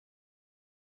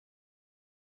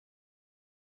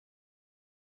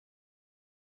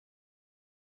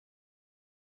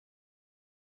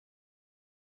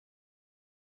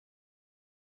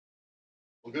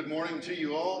Well, good morning to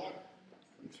you all.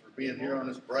 Thanks for being here on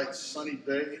this bright, sunny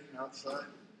day outside.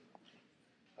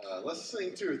 Let's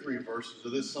sing 2 or 3 verses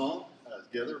of this song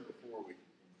together before we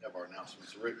have our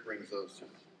announcements. Rick brings those to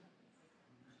us.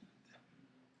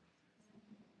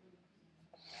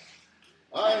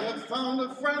 I have found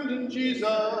a friend in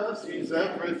Jesus, he's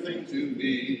everything to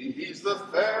me. He's the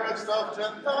fairest of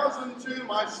 10,000 to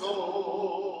my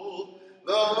soul.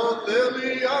 The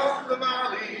lily of the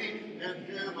valley, in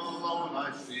him alone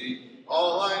I see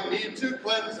all I need to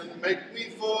cleanse and make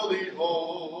me fully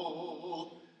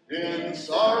whole. In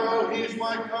sorrow he's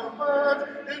my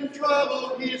comfort, in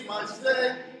trouble he's my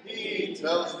stay. He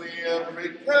tells me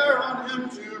every care on him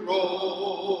to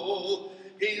roll.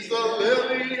 He's the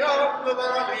lily of the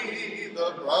valley,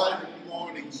 the bright and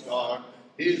morning star.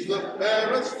 He's the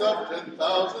fairest of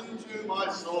 10,000 to my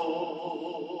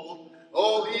soul.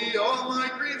 Oh, he all my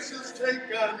griefs has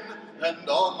taken, and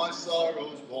all my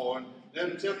sorrows borne.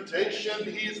 In temptation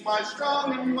he's my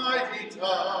strong and mighty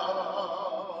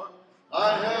tower.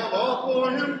 I have all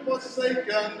for him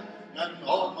forsaken, and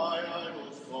all my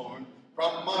idols torn.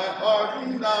 From my heart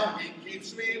and now he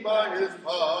keeps me by his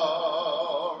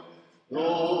power. Though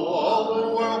all the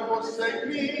world forsake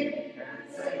me,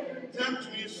 and tempt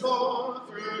me sore,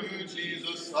 through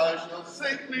Jesus I shall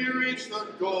safely reach the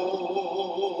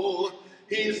goal.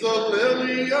 He's the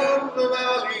lily of the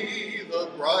valley,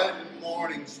 the bright and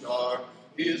morning star.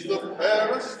 He's the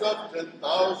fairest of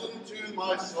 10,000 to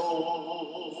my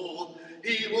soul.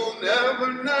 He will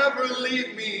never, never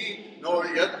leave me, nor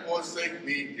yet forsake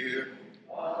me here.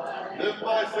 Live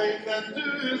by faith and do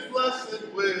his blessed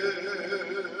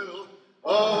will.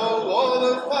 A wall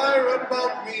of fire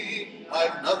about me,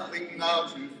 I've nothing now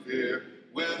to fear.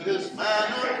 With his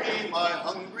manna he my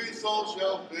hungry soul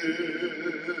shall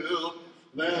fill.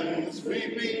 Then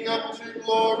sweeping up to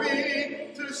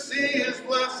glory, to see his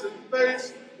blessed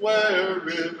face, where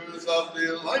rivers of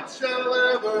delight shall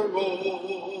ever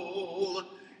roll.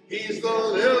 He's the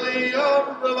lily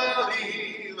of the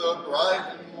valley, the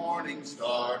bright and morning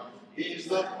star. He's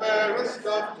the fairest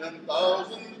of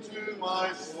 10,000 to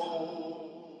my soul.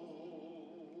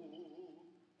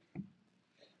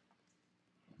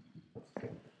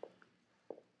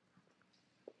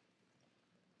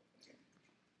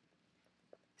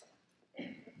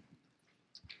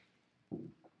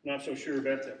 Not so sure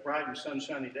about that bright and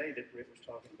sunshiny day that Rick was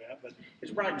talking about, but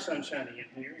it's bright and sunshiny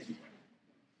in here anyway.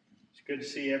 It's good to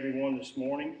see everyone this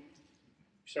morning.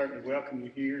 We certainly welcome you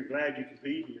here. Glad you could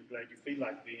be here. Glad you feel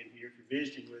like being here. If you're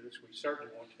visiting with us, we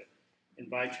certainly want to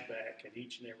invite you back at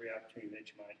each and every opportunity that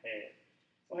you might have.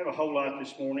 I don't have a whole lot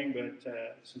this morning, but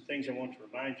some things I want to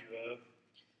remind you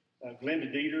of.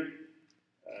 Glenda Dieter,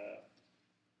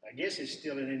 I guess is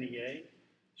still in NEA.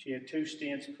 She had 2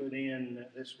 stents put in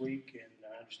this week, and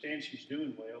I understand she's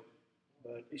doing well.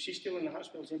 But is she still in the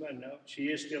hospital? Does anybody know? She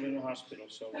is still in the hospital,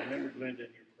 so remember Glenda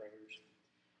in your prayers.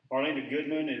 Marlena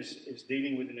Goodman is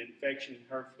dealing with an infection in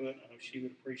her foot. I know she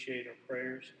would appreciate our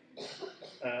prayers.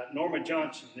 Norma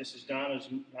Johnson, this is Donna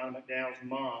McDowell's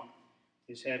mom,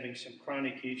 is having some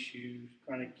chronic issues,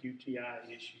 chronic UTI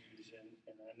issues,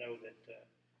 and I know that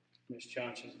Miss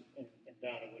Johnson and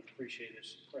Donna would appreciate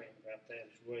us praying about that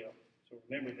as well. So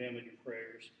remember them in your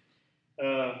prayers.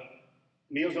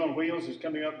 Meals on Wheels is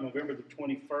coming up November the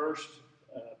 21st.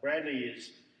 Bradley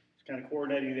is kind of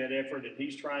coordinating that effort, and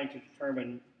he's trying to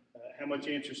determine how much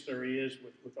interest there is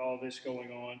with all this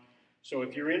going on. So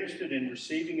if you're interested in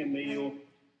receiving a meal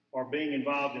or being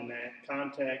involved in that,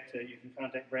 you can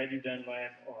contact Bradley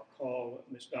Dunlap or call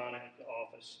Miss Donna at the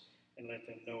office and let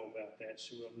them know about that,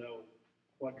 so we'll know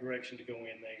what direction to go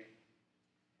in there.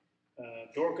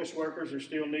 Dorcas workers are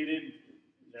still needed.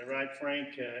 Is that right,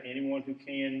 Frank? Anyone who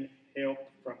can help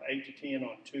from 8 to 10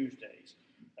 on Tuesdays.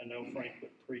 I know Frank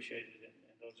would appreciate it, and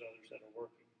those others that are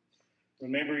working.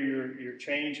 Remember your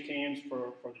change cans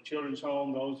for the children's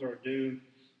home. Those are due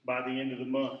by the end of the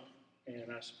month,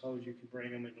 and I suppose you can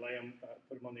bring them and lay them,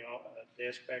 put them on the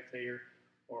desk back there,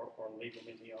 or leave them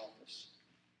in the office.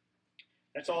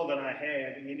 That's all that I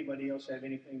have. Anybody else have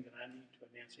anything that I need to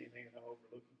announce? Anything that I'm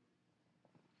overlooking?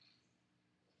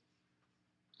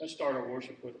 Let's start our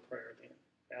worship with a prayer then.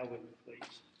 Bow with me,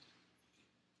 please.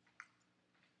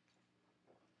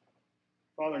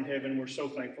 Father in heaven, we're so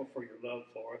thankful for your love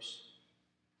for us.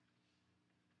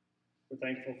 We're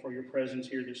thankful for your presence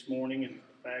here this morning and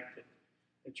the fact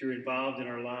that you're involved in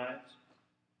our lives.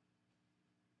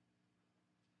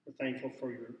 We're thankful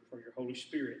for your Holy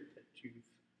Spirit that you've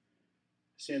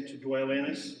sent to dwell in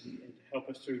us and to help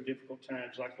us through difficult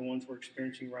times like the ones we're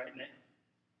experiencing right now.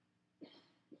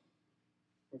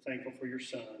 We're thankful for your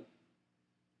Son.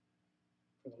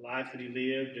 for the life that he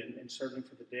lived and certainly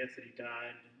for the death that he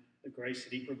died, the grace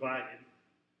that he provided,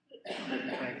 and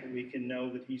the fact that we can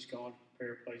know that he's gone to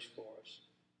prepare a place for us.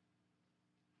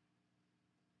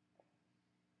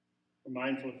 We're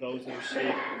mindful of those that are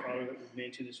sick, Father, that we've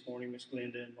mentioned this morning, Miss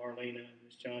Glenda and Marlena and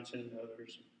Miss Johnson and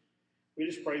others. We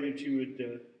just pray that you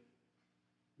would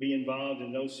be involved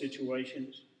in those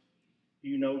situations.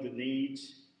 You know the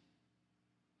needs.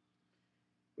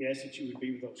 We ask that you would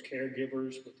be with those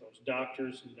caregivers, with those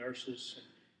doctors and nurses,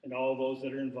 and all those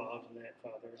that are involved in that,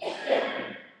 Father.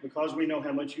 And because we know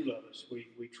how much you love us,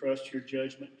 we trust your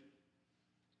judgment,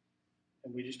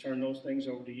 and we just turn those things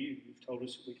over to you. You've told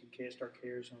us that we can cast our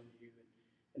cares on you,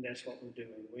 and that's what we're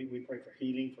doing. We pray for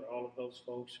healing for all of those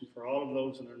folks and for all of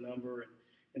those in our number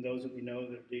and those that we know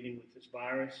that are dealing with this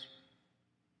virus.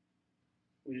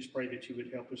 We just pray that you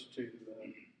would help us to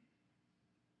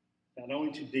not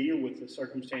only to deal with the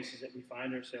circumstances that we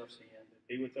find ourselves in, but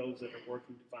be with those that are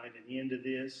working to find an end to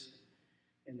this,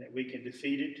 and that we can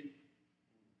defeat it,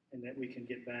 and that we can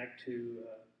get back to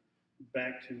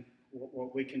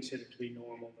what we consider to be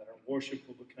normal, that our worship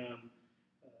will become,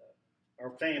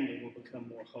 our family will become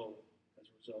more whole as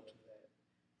a result of that.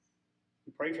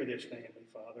 We pray for this family,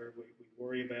 Father. We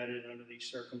worry about it under these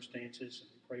circumstances,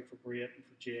 and we pray for Brett and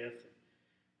for Jeff. And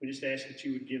we just ask that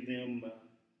you would give them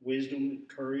wisdom and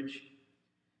courage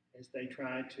as they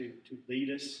try to lead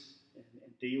us and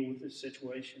deal with this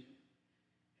situation.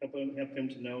 Help them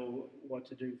to know what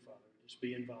to do, Father. Just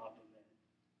be involved in that.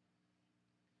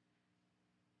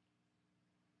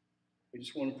 We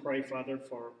just want to pray, Father,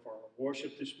 for our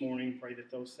worship this morning. Pray that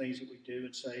those things that we do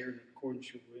and say are in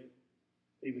accordance with your will.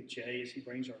 Be with Jay as he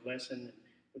brings our lesson, and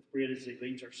with Britt as he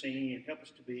leads our singing, and help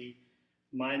us to be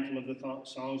mindful of the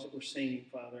songs that we're singing,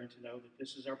 Father, and to know that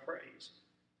this is our praise.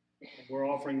 And we're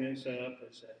offering this up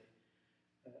as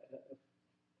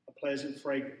a pleasant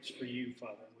fragrance for you,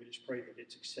 Father, and we just pray that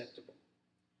it's acceptable.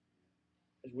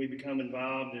 As we become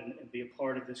involved and be a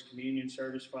part of this communion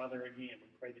service, Father, again, we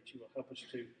pray that you will help us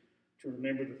to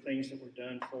remember the things that were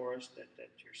done for us, that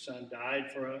your Son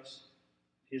died for us,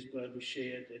 his blood was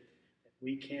shed, that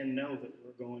we can know that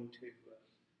we're going to,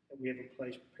 that we have a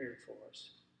place prepared for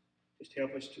us. Just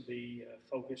help us to be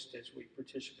focused as we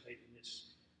participate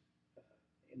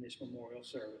in this memorial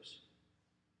service.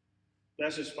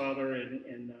 Bless us, Father,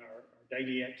 in our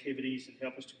daily activities, and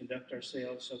help us to conduct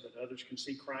ourselves so that others can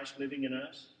see Christ living in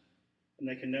us, and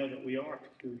they can know that we are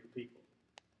peculiar people,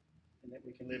 and that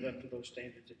we can live up to those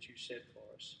standards that you set for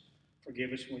us.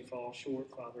 Forgive us when we fall short,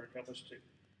 Father, and help us to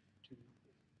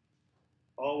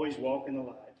always walk in the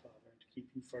light, Father, and to keep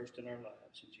you first in our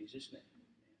lives. In Jesus' name.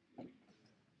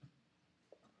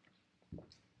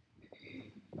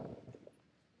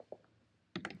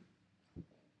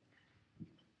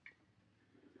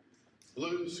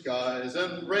 Blue skies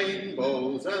and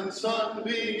rainbows and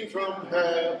sunbeams from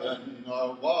heaven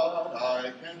are what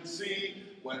I can see.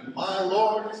 When my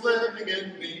Lord is living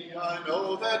in me, I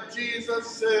know that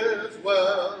Jesus is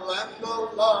well and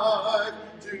alive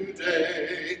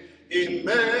today. He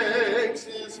makes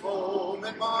his home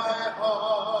in my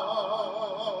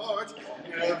heart.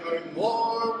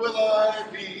 Nevermore will I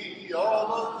be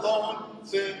all alone,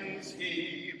 since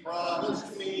he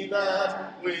promised me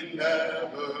that we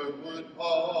never would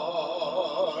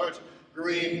part.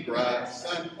 Green grass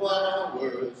and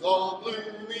flowers all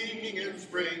blooming in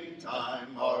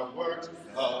springtime are works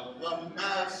of the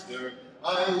Master.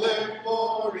 I live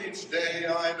for each day.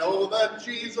 I know that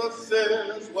Jesus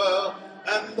is well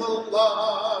and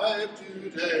alive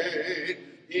today.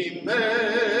 He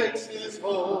makes his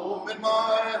home in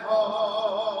my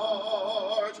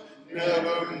heart.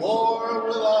 Nevermore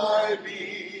will I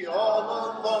be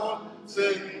all alone,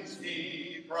 since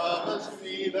he promised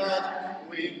me that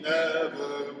we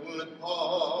never would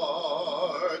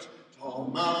part. Tall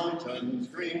mountains,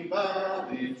 green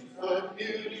valleys, the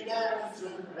beauty that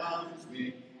surrounds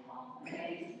me.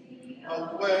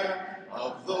 Aware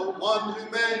of the one who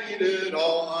made it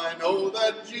all, I know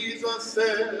that Jesus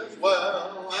is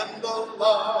well and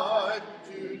alive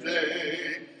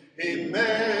today. He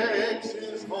makes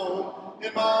his home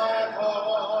in my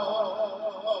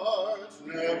heart.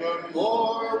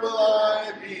 Nevermore will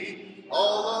I be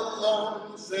all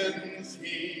alone, since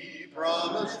he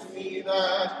promised me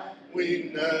that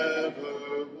we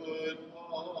never would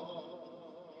part.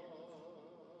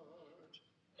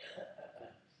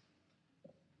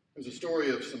 There's a story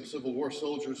of some Civil War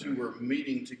soldiers who were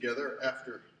meeting together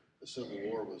after the Civil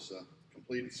War was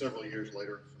completed several years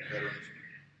later, some veterans.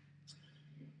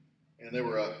 And there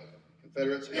were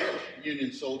Confederates and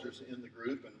Union soldiers in the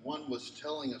group, and one was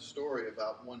telling a story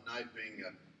about one night being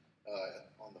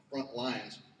on the front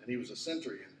lines, and he was a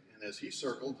sentry, and And as he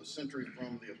circled, the sentry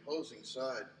from the opposing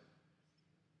side,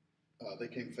 they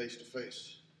came face to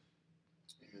face.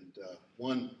 And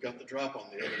one got the drop on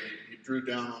the other. He drew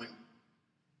down on him.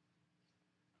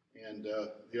 And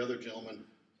the other gentleman,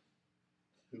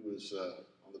 who was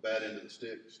on the bad end of the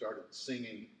stick, started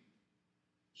singing,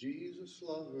 "Jesus,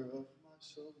 lover of my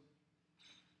soul."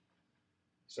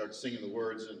 He started singing the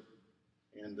words,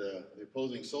 and the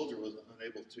opposing soldier was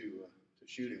unable to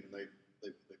shoot him, and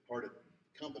they parted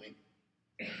company.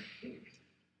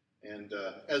 And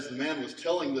as the man was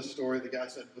telling this story, the guy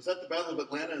said, "Was that the Battle of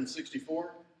Atlanta in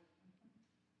 '64?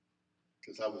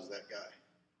 Because I was that guy."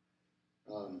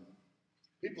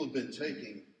 People have been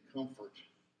taking comfort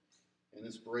and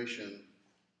inspiration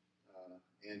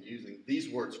and using these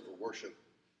words for worship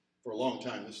for a long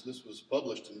time. This was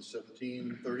published in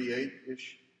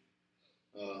 1738-ish.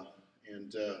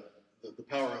 And the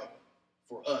power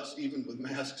for us, even with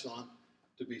masks on,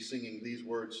 to be singing these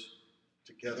words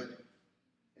together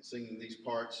and singing these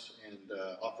parts and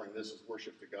offering this as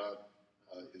worship to God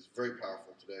is very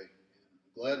powerful today. And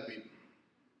I'm glad to be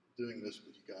doing this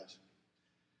with you guys.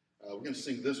 We're going to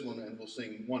sing this one, and we'll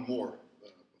sing one more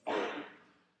before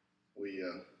we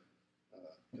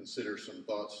consider some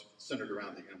thoughts centered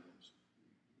around the emblems.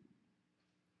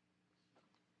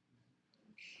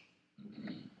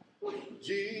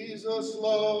 Jesus,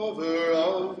 lover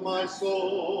of my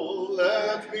soul,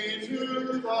 let me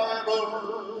to thy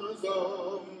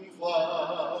bosom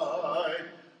fly,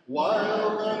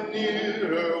 while the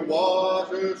nearer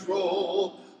waters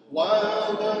roll,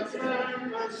 while the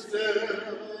tempest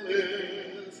still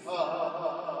is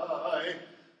high.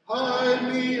 Hide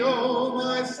me, O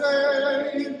my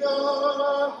Savior,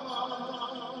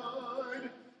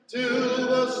 hide, till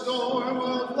the storm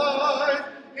of life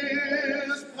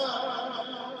is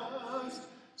past.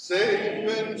 Safe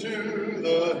into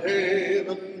the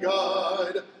haven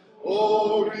guide,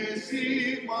 oh,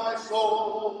 receive my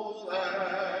soul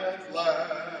at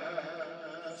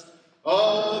last.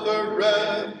 Other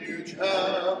refuge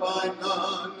have I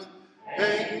none,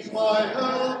 hangs my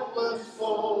helpless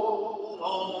soul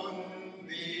on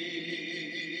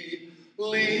thee.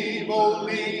 Leave, oh,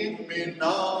 leave me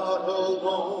not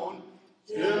alone,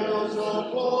 till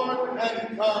support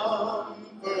and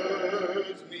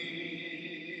comfort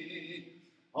me.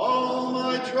 All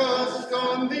my trust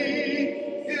on thee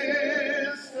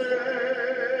is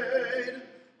stayed,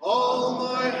 all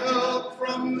my help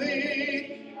from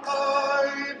thee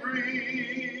I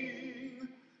bring.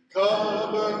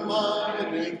 Cover my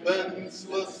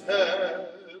defenseless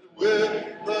head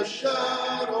with the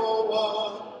shadow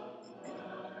of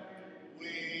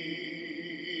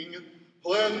wing.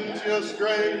 Plenteous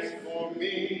grace for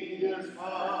me is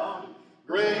found,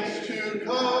 grace to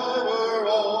cover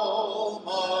all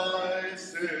my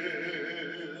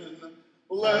sin.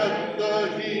 Let the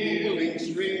healing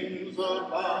streams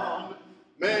abound,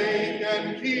 make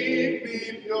and keep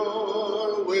me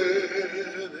pure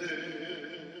within.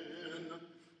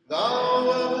 Thou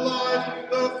of life,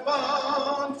 the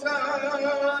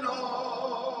fountain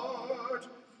art,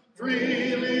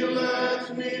 freely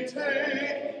let me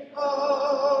take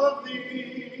of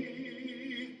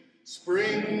thee.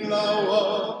 Spring thou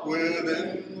up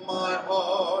within my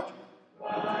heart,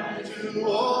 to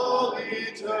all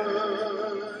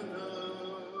eternity.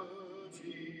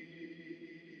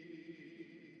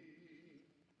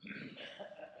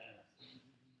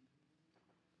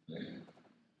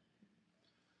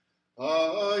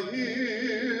 I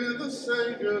hear the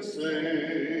Savior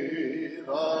say,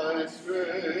 thy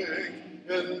strength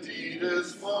indeed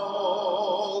is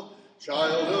small.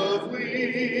 Child of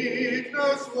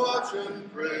weakness, watch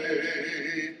and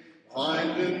pray.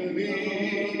 Find in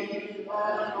me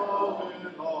thine all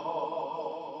in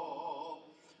all.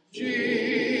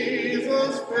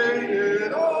 Jesus paid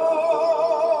it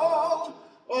all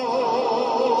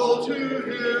to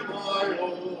him I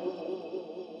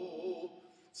owe.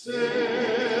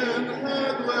 Sin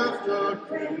had left a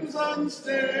crimson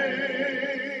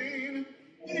stain,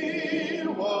 he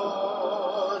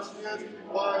washed it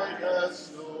white as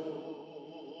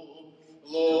snow.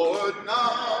 Lord,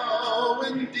 now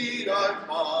indeed I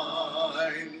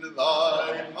find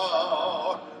thy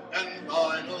power, and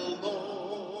thine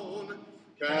alone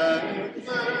can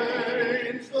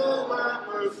cleanse the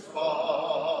leper's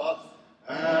spot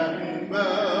and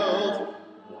melt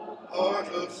heart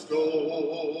of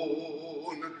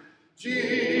stone.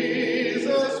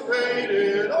 Jesus paid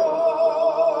it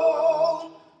all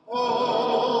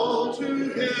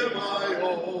to him I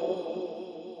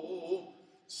owe.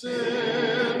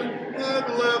 Sin had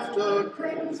left a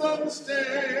crimson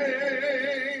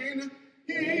stain,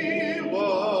 he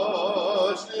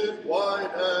washed it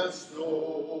white as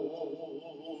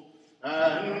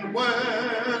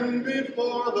When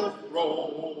before the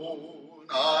throne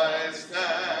I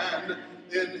stand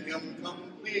in him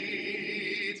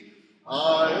complete,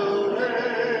 I'll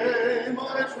lay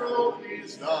my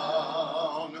trophies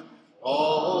down,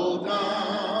 all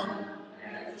down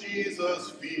at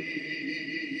Jesus'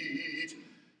 feet.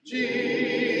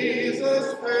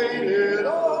 Jesus paid it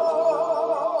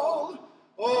all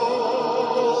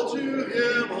to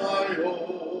him I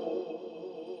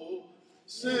owe.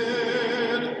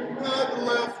 Sin had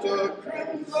left a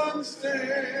crimson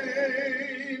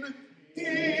stain,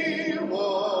 he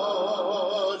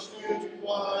washed it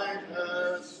white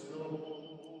as snow.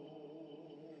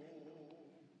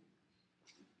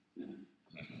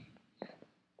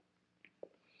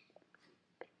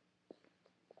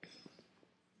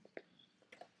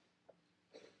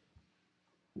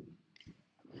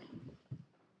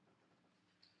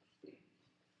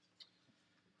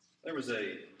 There was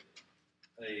a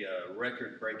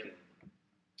record-breaking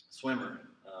swimmer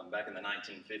back in the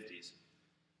 1950s,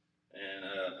 and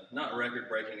not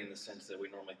record-breaking in the sense that we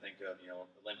normally think of,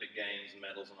 Olympic Games,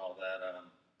 medals, and all that.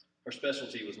 Her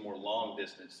specialty was more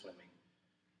long-distance swimming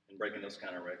and breaking those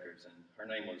kind of records, and her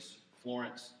name was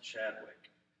Florence Chadwick,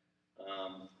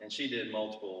 and she did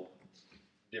multiple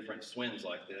different swims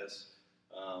like this.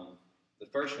 The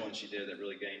first one she did that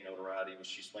really gained notoriety was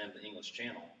she swam the English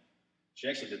Channel. She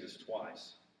actually did this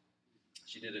twice.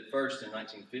 She did it first in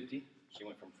 1950. She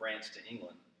went from France to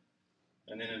England.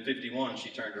 And then in 51, she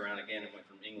turned around again and went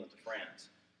from England to France.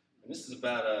 And this is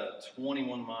about a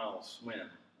 21-mile swim,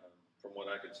 from what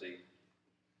I could see.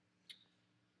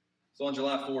 So on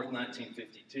July 4th,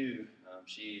 1952,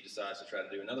 she decides to try to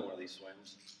do another one of these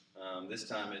swims. This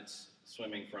time it's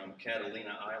swimming from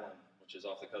Catalina Island, which is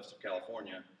off the coast of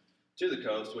California, to the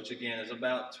coast, which again is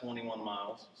about 21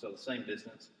 miles, so the same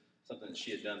distance, something that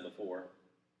she had done before.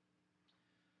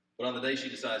 But on the day she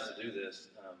decides to do this,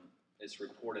 it's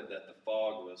reported that the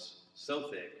fog was so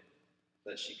thick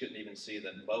that she couldn't even see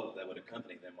the boat that would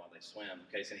accompany them while they swam in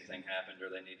case anything happened or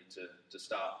they needed to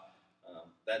stop.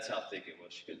 That's how thick it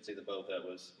was. She couldn't see the boat that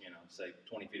was, say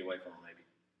 20 feet away from her maybe.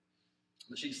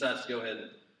 But she decides to go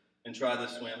ahead and try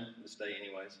this swim, this day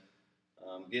anyways.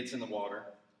 Gets in the water,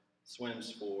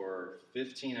 swims for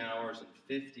 15 hours and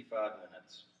 55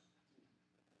 minutes.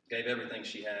 Gave everything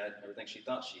she had, everything she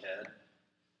thought she had,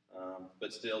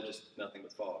 but still just nothing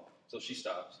but fog. So she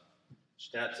stops.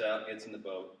 She taps out, gets in the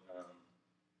boat,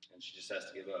 and she just has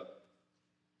to give up.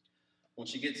 When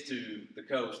she gets to the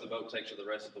coast, the boat takes her the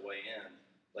rest of the way in.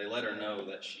 They let her know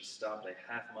that she stopped a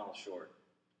half mile short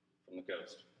from the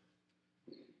coast.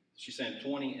 She swam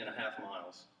 20 and a half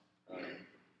miles,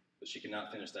 but she could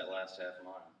not finish that last half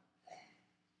mile.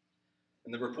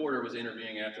 And the reporter was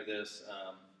interviewing after this,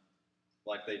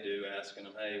 like they do, asking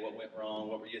them, hey, what went wrong?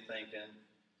 What were you thinking?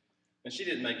 And she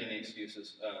didn't make any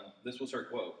excuses. This was her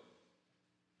quote.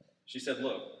 She said,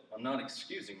 look, I'm not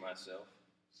excusing myself,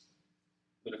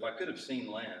 but if I could have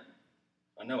seen land,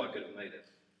 I know I could have made it.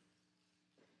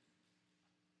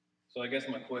 So I guess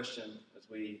my question as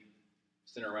we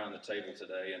sit around the table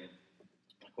today, and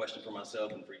my question for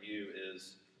myself and for you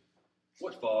is,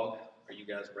 what fog are you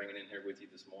guys bringing in here with you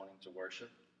this morning to worship?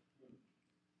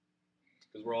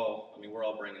 Because we're all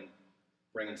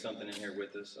bringing something in here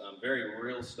with us. Very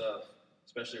real stuff,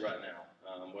 especially right now,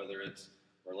 whether it's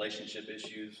relationship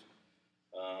issues,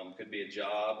 could be a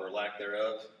job or lack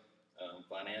thereof,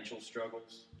 financial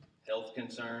struggles, health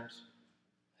concerns,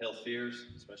 health fears,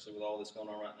 especially with all this going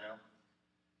on right now.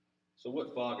 So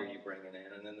what fog are you bringing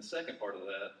in? And then the second part of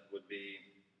that would be,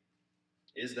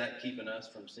 is that keeping us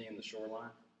from seeing the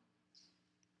shoreline?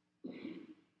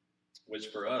 Which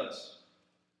for us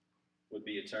would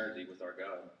be eternity with our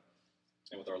God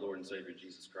and with our Lord and Savior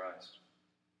Jesus Christ.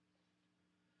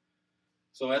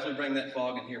 So as we bring that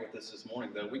fog in here with us this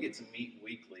morning, though, we get to meet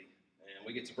weekly, and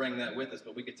we get to bring that with us,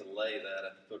 but we get to lay that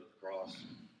at the foot of the cross.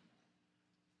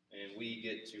 And we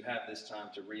get to have this time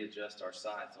to readjust our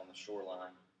sights on the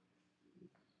shoreline.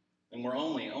 And we're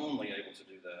only able to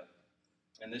do that.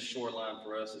 And this shoreline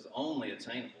for us is only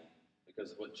attainable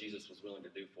because of what Jesus was willing to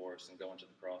do for us and going to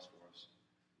the cross for us.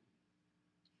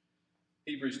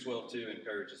 Hebrews 12:2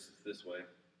 encourages us this way. It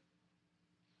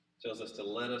tells us to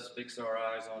let us fix our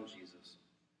eyes on Jesus,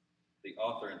 the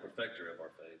author and perfecter of our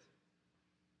faith,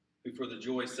 who for the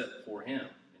joy set before him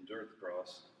endured the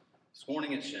cross,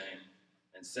 scorning its shame,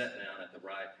 and sat down at the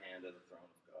right hand of the throne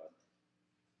of God.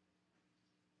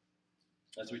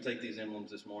 As we take these emblems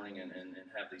this morning and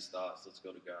have these thoughts, let's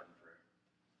go to God in prayer.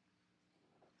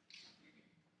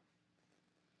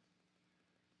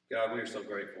 God, we are so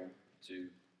grateful to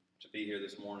be here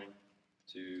this morning,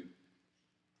 to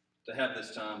have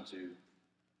this time to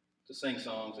sing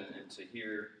songs and to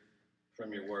hear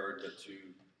from your word, but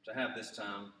to have this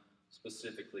time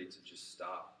specifically to just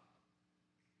stop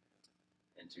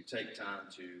and to take time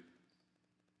to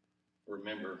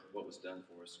remember what was done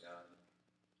for us, God.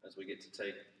 As we get to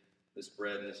take this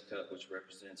bread and this cup, which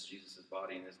represents Jesus'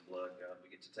 body and his blood, God, we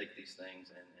get to take these things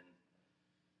and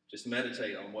just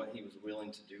meditate on what he was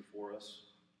willing to do for us.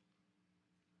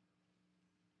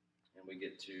 And we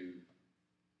get to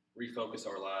refocus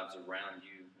our lives around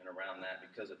you and around that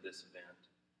because of this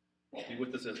event. Be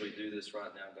with us as we do this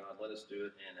right now, God. Let us do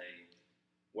it in a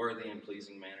worthy and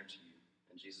pleasing manner to you.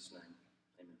 In Jesus' name,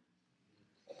 amen.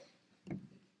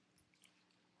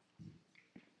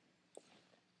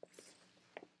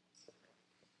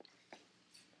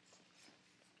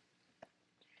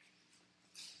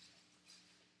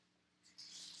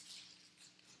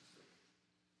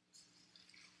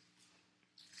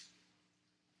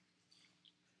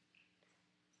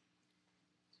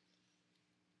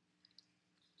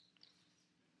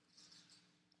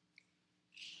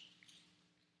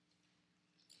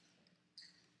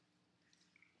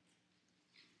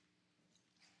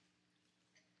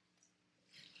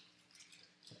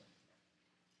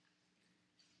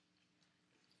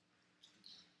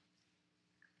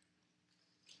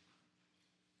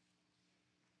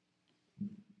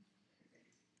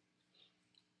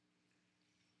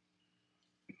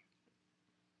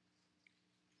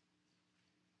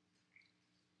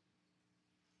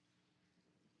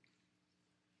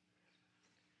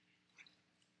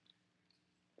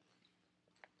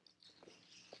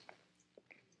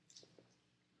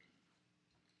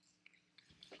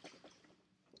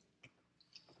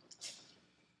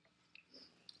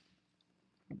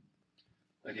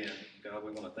 Again, God,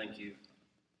 we want to thank you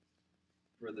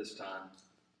for this time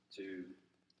to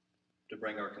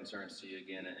bring our concerns to you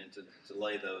again and to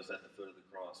lay those at the foot of the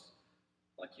cross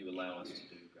like you allow us to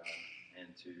do, God,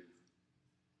 and to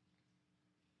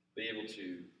be able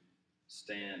to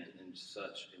stand in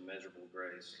such immeasurable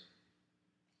grace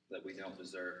that we don't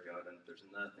deserve, God, and there's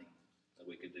nothing that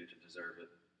we could do to deserve it.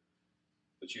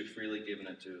 But you've freely given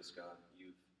it to us, God.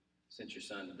 You've sent your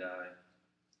Son to die,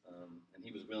 and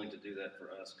he was willing to do that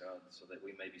for us, God, so that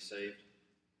we may be saved.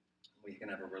 We can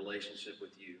have a relationship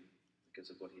with you because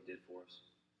of what he did for us.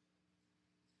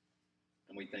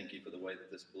 And we thank you for the way that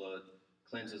this blood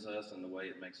cleanses us and the way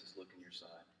it makes us look in your sight.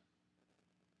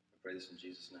 I pray this in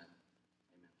Jesus' name.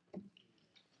 Amen.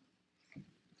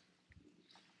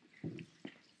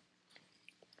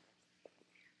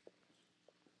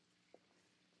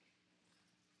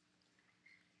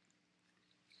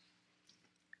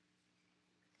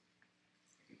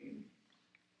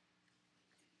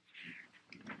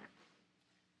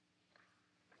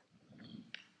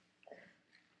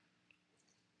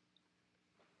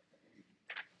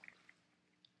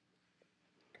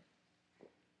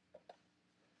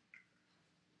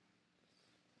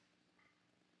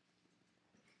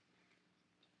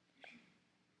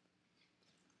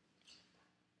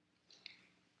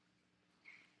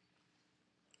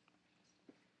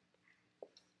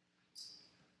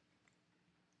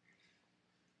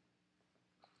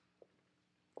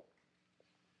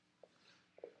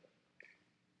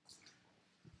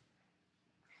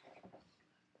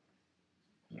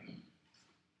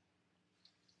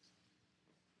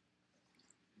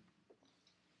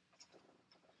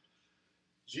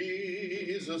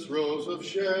 Jesus, Rose of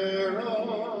Sharon,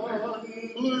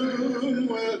 bloom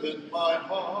within my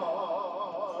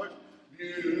heart.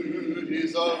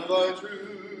 Beauties of thy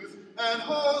truth and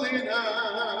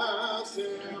holiness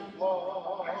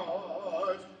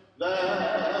impart,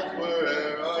 that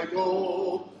where'er I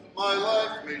go, my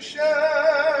life may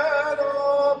shed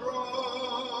abroad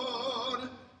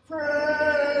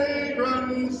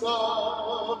fragrance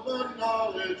of the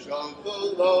knowledge of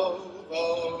the love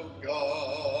of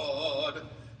God.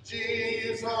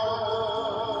 Jesus,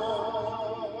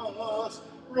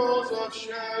 Rose of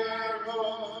Sharon,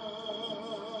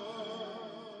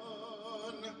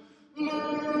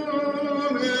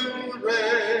 bloom in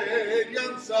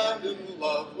radiance and in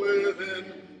love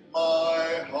within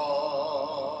my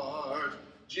heart.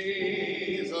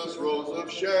 Jesus, Rose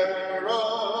of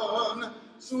Sharon,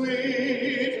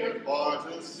 sweeter far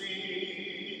to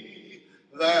see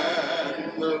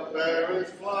than the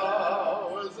fairest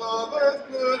flowers of earth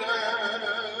could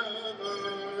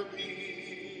ever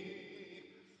be.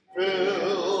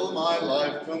 Fill my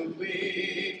life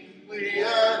completely,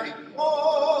 adding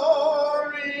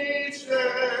more each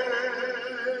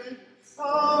day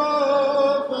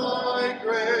of thy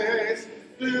grace,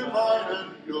 divine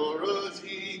and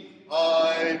purity,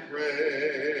 I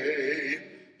pray.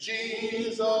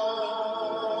 Jesus,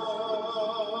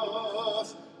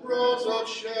 Rose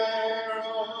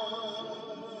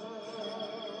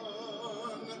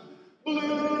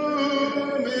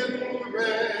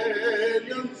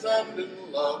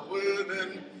love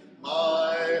within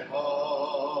my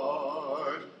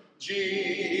heart.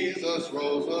 Jesus,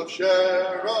 Rose of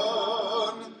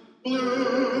Sharon,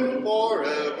 bloom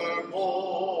forevermore.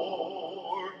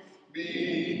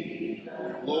 Be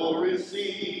glory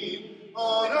seen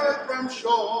on earth from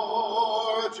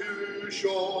shore to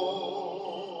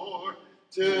shore,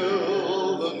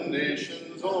 till the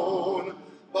nations own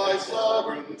thy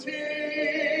sovereignty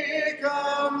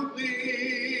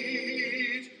complete.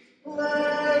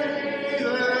 Lay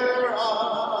their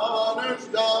honors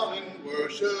down and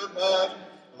worship at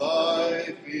thy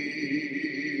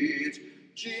feet.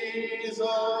 Jesus,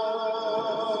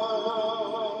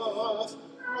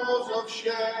 Rose of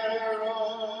Sharon,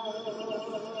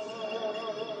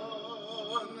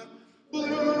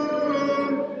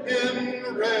 bloom in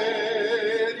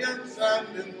radiance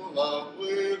and in love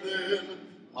within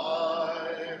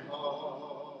my heart.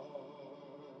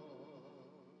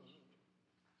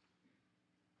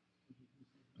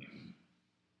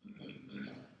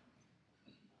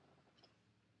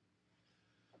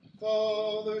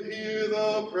 Father, hear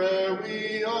the prayer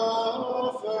we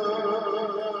offer,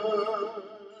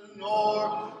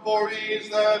 nor for ease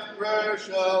that prayer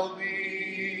shall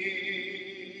be,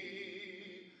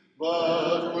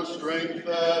 but for strength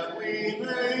that we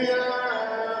may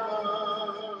ever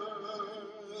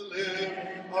live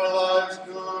our lives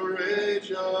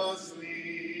courageously,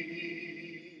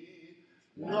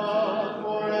 not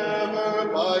forever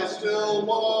by still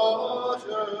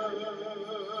waters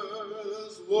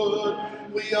would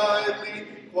we idly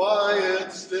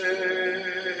quiet stay,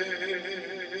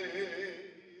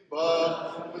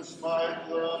 but would smite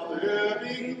the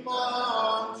living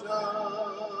fountains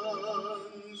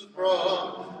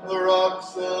from the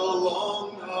rocks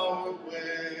along our way.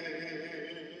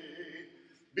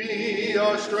 Be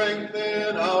our strength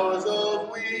in hours of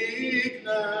weakness,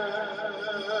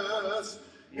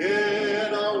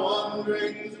 in our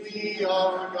wanderings be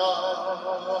our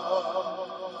guide.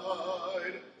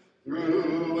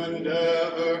 Through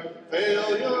endeavor,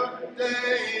 failure,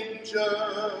 danger,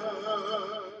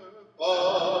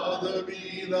 Father,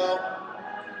 be thou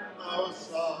our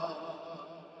side.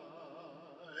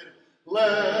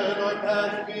 Let our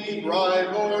path be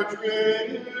bright or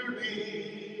dreary,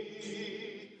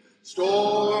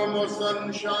 storm or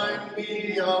sunshine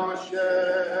be our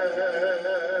share.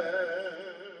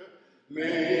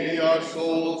 May our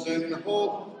souls in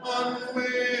hope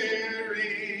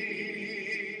unweary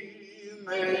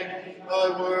make thy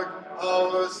work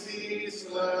our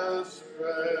ceaseless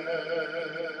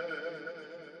prayer.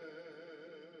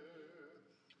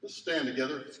 Let's stand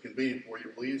together if it's convenient for you,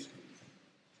 please.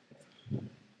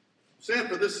 Stand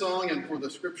for this song and for the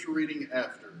scripture reading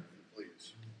after,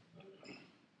 please.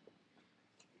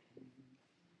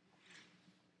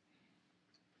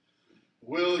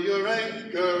 Will your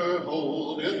anchor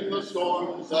hold in the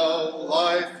storms of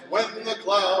life when the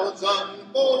clouds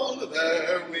unfold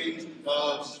their wings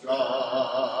of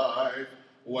strife?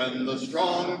 When the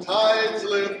strong tides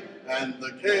lift and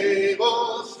the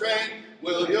cables strain,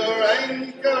 will your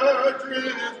anchor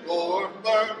drift or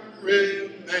firm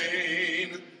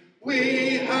remain?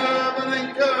 We have an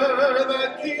anchor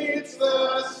that keeps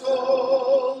the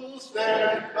soul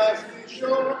steadfast and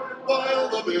sure while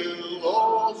the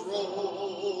billows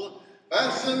roll.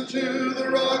 Fastened to the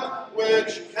rock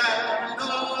which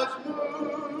cannot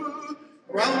move,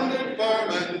 grounded firm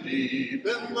and deep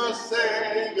in the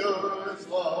Savior's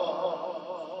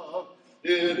love.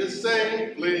 It is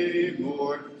safely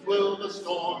moored, will the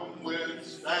storm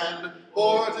withstand,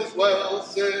 for it is well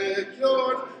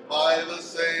secured by the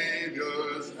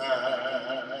Savior's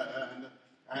hand.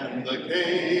 And the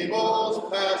cables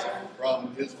pass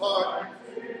from his heart,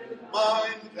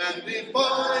 mind can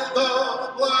defy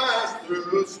the blast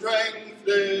through strength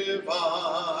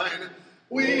divine.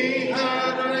 We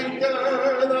have an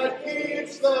anchor that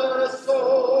keeps the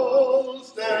soul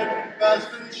steadfast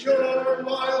and sure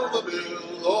while the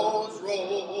billows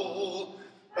roll.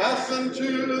 Fastened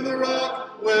to the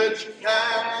rock which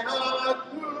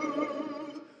cannot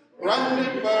move,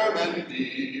 grounded firm and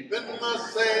deep in the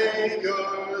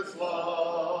Savior's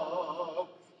love.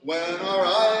 When our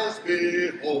eyes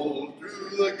behold through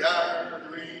the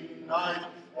gathering night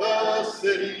the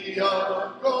city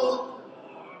of gold,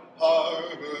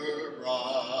 harbor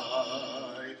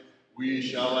bright, we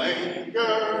shall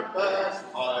anchor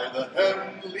fast by the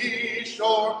heavenly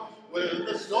shore, with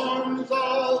the storms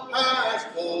all past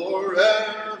forevermore.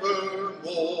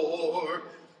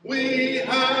 We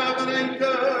have an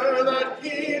anchor that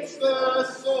keeps the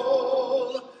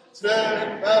soul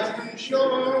steadfast and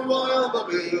sure while the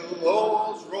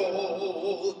billows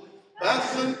roll.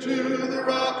 Fastened to the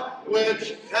rock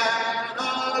which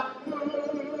cannot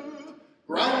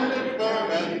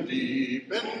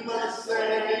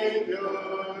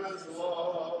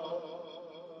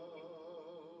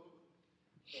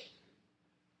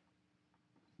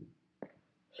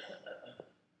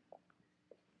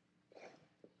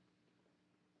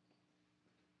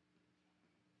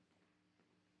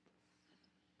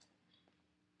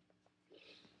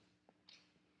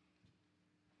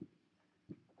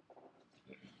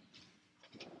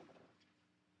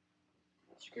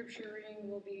scripture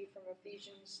reading will be from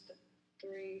Ephesians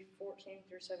 3:14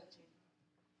 through 17.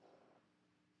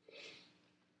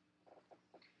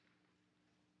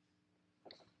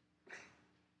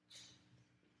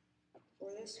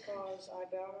 For this cause I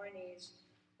bow my knees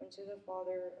unto the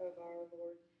Father of our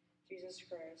Lord Jesus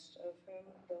Christ, of whom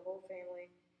the whole family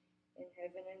in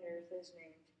heaven and earth is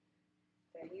named,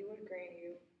 that he would grant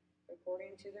you,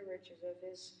 according to the riches of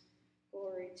his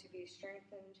glory, to be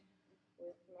strengthened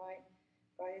with might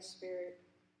by his Spirit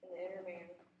in the inner man,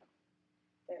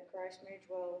 that Christ may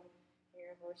dwell in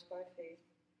your hearts by faith,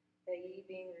 that ye,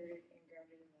 being rooted and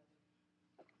grounded in love.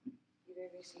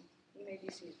 You may be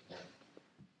seated.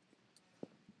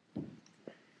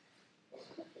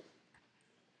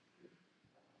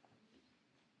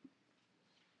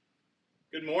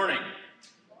 Good morning.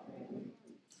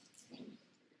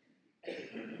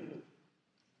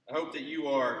 I hope that you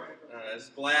are as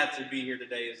glad to be here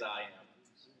today as I am.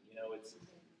 You know,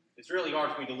 it's really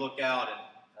hard for me to look out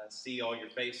and see all your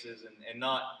faces and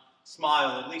not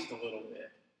smile at least a little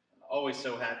bit. Always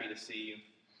so happy to see you.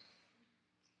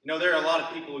 You know, there are a lot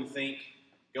of people who think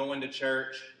going to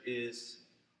church is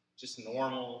just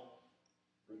normal,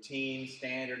 routine,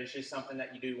 standard. It's just something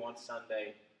that you do on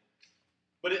Sunday.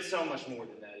 But it's so much more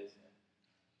than that, isn't it?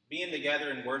 Being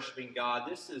together and worshiping God,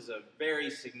 this is a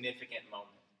very significant moment.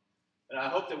 And I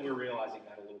hope that we're realizing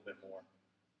that a little bit more.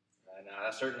 And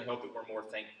I certainly hope that we're more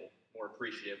thankful, more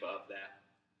appreciative of that.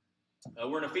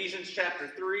 We're in Ephesians chapter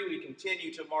 3. We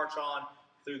continue to march on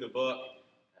through the book.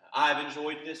 I've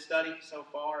enjoyed this study so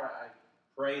far. I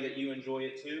pray that you enjoy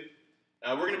it too.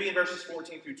 We're going to be in verses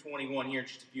 14 through 21 here in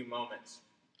just a few moments.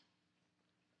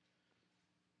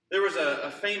 There was a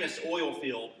famous oil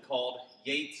field called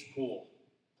Yates Pool.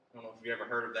 I don't know if you've ever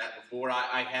heard of that before.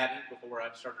 I hadn't before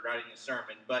I started writing the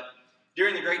sermon. But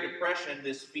during the Great Depression,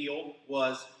 this field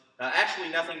was actually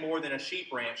nothing more than a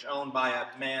sheep ranch owned by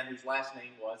a man whose last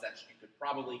name was, as you could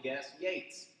probably guess,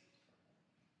 Yates.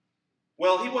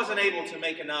 Well, he wasn't able to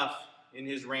make enough in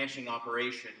his ranching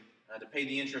operation to pay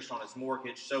the interest on his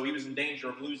mortgage, so he was in danger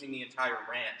of losing the entire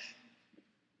ranch.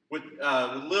 With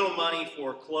little money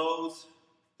for clothes,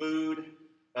 food,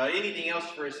 anything else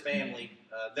for his family,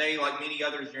 they, like many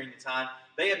others during the time,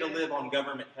 they had to live on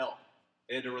government help.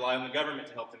 They had to rely on the government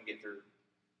to help them get through.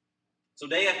 So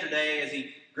day after day, as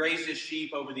he grazed his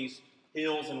sheep over these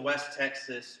hills in West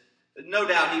Texas, no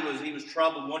doubt he was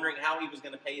troubled, wondering how he was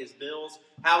going to pay his bills,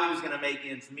 how he was going to make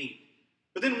ends meet.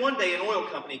 But then one day, an oil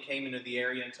company came into the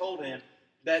area and told him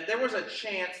that there was a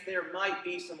chance there might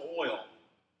be some oil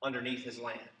underneath his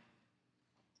land.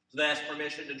 So they asked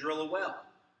permission to drill a well.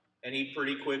 And he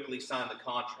pretty quickly signed the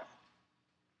contract.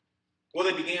 Well,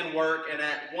 they began work, and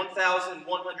at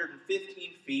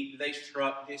 1,115 feet, they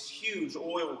struck this huge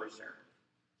oil reserve.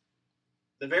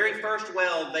 The very first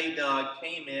well they dug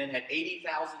came in at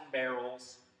 80,000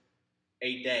 barrels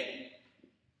a day.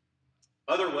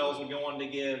 Other wells would go on to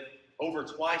give over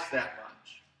twice that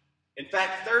much. In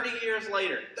fact, 30 years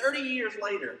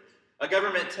later, a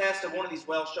government test of one of these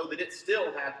wells showed that it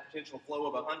still had the potential flow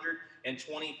of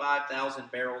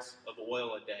 125,000 barrels of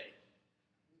oil a day.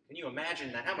 Can you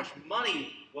imagine that? How much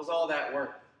money was all that worth?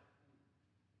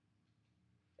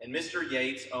 And Mr.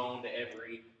 Yates owned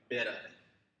every bit of it.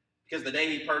 Because the day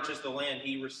he purchased the land,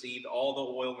 he received all the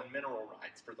oil and mineral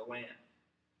rights for the land.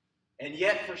 And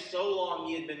yet, for so long,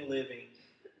 he had been living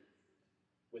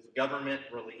with government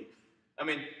relief. I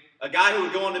mean, a guy who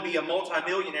would go on to be a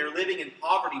multimillionaire living in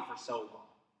poverty for so long.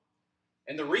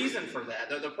 And the reason for that,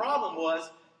 the problem was,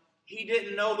 he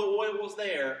didn't know the oil was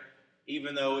there,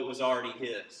 even though it was already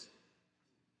his.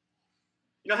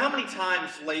 You know, how many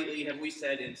times lately have we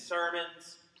said in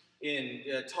sermons, in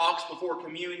talks before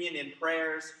communion, in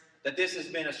prayers, that this has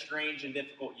been a strange and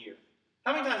difficult year?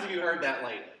 How many times have you heard that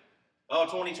lately? Oh,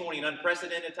 2020, an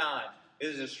unprecedented time.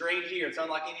 This is a strange year. It's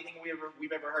unlike anything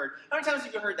we've ever heard. How many times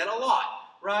have you heard that? A lot,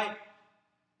 right?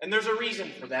 And there's a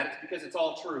reason for that. It's because it's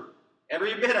all true.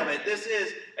 Every bit of it. This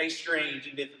is a strange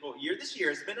and difficult year. This year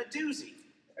has been a doozy.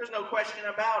 There's no question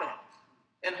about it.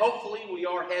 And hopefully we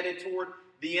are headed toward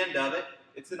the end of it.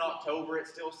 It's in October. It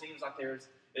still seems like there's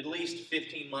at least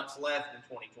 15 months left in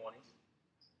 2020.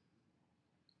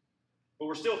 But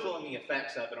we're still feeling the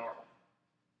effects of it, aren't we?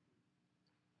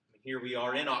 I mean, here we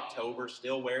are in October,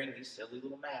 still wearing these silly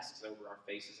little masks over our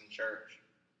faces in church.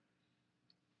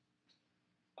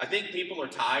 I think people are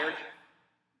tired.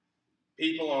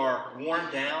 People are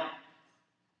worn down.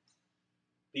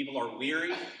 People are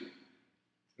weary.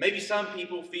 Maybe some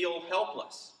people feel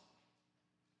helpless.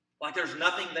 Like there's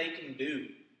nothing they can do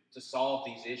to solve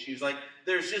these issues. Like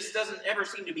there just doesn't ever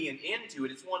seem to be an end to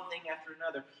it. It's one thing after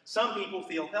another. Some people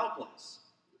feel helpless.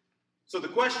 So the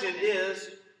question is,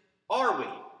 Are we?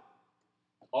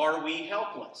 Are we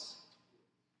helpless?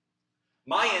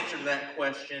 My answer to that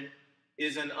question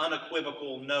is an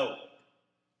unequivocal no.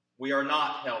 We are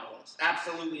not helpless.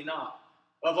 Absolutely not.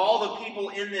 Of all the people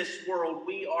in this world,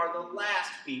 we are the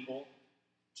last people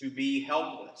to be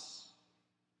helpless,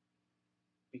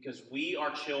 because we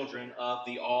are children of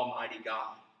the Almighty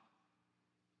God.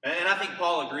 And I think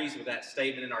Paul agrees with that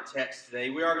statement in our text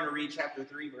today. We are going to read chapter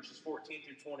 3, verses 14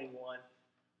 through 21.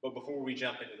 But before we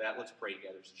jump into that, let's pray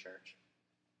together as a church.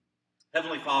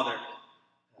 Heavenly Father,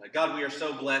 God, we are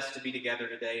so blessed to be together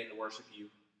today and to worship you.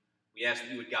 We ask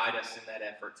that you would guide us in that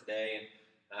effort today.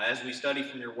 And as we study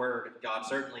from your word, God,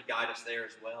 certainly guide us there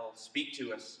as well. Speak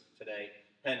to us today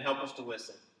and help us to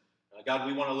listen. God,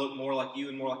 we want to look more like you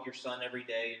and more like your Son every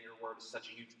day, and your word is such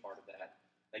a huge part of that.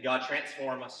 May God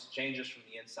transform us, change us from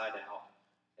the inside out,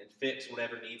 and fix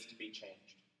whatever needs to be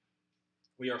changed.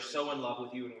 We are so in love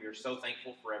with you, and we are so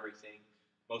thankful for everything,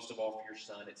 most of all for your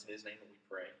Son. It's in his name that we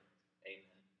pray. Amen.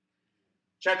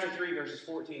 Chapter 3, verses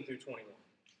 14 through 21.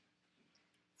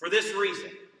 For this reason,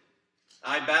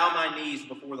 I bow my knees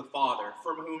before the Father,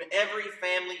 from whom every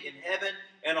family in heaven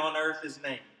and on earth is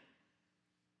named,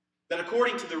 that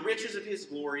according to the riches of his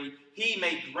glory, he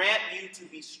may grant you to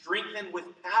be strengthened with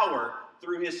power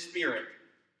through his Spirit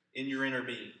in your inner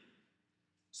being,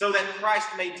 so that Christ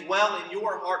may dwell in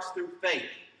your hearts through faith,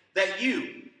 that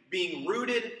you, being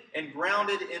rooted and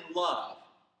grounded in love,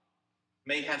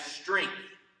 may have strength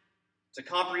to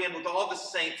comprehend with all the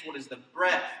saints what is the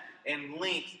breadth and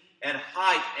length and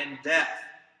height and depth,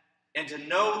 and to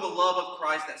know the love of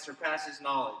Christ that surpasses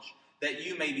knowledge, that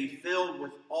you may be filled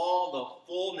with all the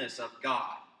fullness of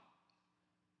God.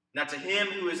 Now to him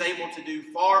who is able to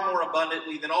do far more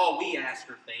abundantly than all we ask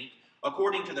or think,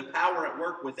 according to the power at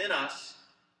work within us,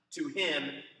 to him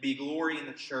be glory in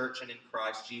the church and in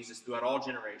Christ Jesus throughout all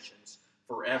generations,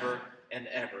 forever and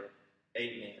ever.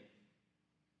 Amen.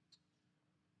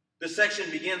 This section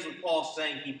begins with Paul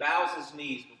saying he bows his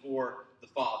knees before the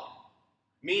Father.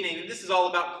 Meaning, this is all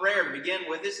about prayer to begin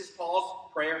with. This is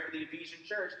Paul's prayer for the Ephesian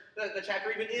church. The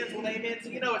chapter even ends with amen, so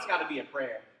you know it's got to be a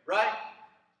prayer, right?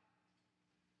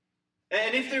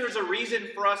 And if there is a reason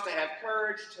for us to have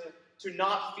courage, to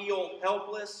not feel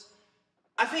helpless,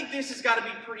 I think this has got to be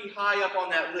pretty high up on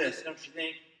that list, don't you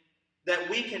think? That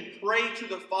we can pray to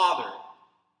the Father,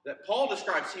 that Paul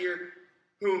describes here,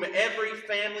 whom every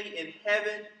family in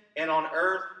heaven and on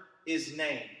earth is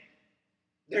named.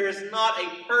 There is not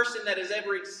a person that has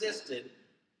ever existed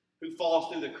who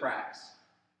falls through the cracks,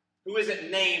 who isn't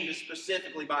named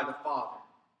specifically by the Father.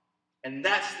 And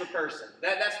that's the person,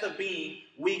 that's the being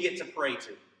we get to pray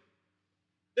to.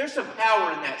 There's some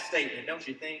power in that statement, don't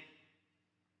you think?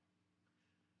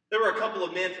 There were a couple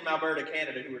of men from Alberta,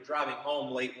 Canada, who were driving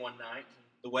home late one night.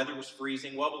 The weather was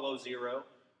freezing, well below zero.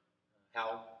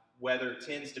 How weather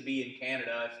tends to be in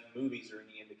Canada, if movies are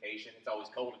any indication. It's always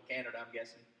cold in Canada, I'm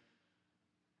guessing.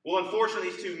 Well, unfortunately,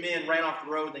 these two men ran off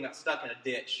the road and they got stuck in a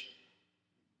ditch.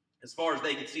 As far as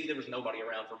they could see, there was nobody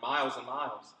around for miles and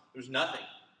miles. There was nothing.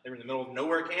 They were in the middle of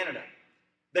nowhere, Canada.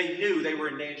 They knew they were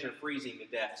in danger of freezing to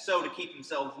death. So, to keep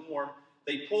themselves warm,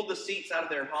 they pulled the seats out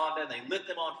of their Honda and they lit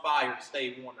them on fire to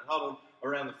stay warm and huddled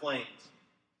around the flames.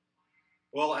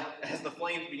 Well, as the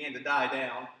flames began to die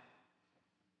down,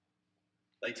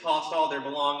 they tossed all their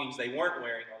belongings they weren't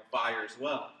wearing on the fire as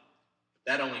well.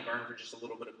 That only burned for just a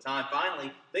little bit of time.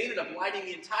 Finally, they ended up lighting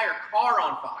the entire car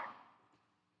on fire.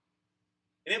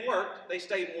 And it worked. They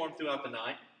stayed warm throughout the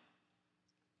night.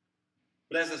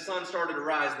 But as the sun started to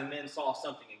rise, the men saw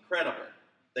something incredible.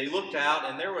 They looked out,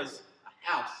 and there was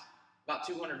a house about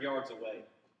 200 yards away.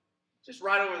 Just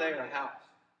right over there, a house.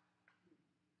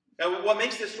 Now, what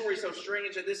makes this story so strange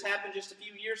is that this happened just a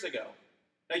few years ago.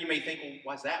 Now, you may think, well,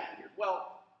 why's that weird?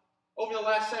 Well, over the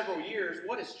last several years,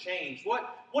 what has changed?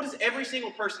 What does every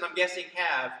single person, I'm guessing,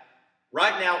 have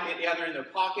right now, either in their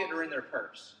pocket or in their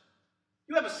purse?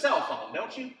 You have a cell phone,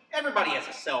 don't you? Everybody has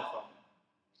a cell phone.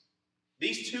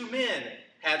 These two men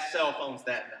had cell phones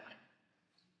that night.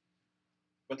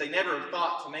 But they never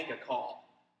thought to make a call.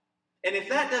 And if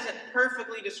that doesn't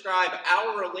perfectly describe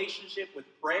our relationship with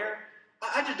prayer,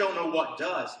 I just don't know what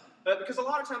does. Because a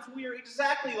lot of times we are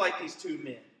exactly like these two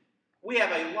men. We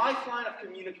have a lifeline of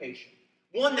communication,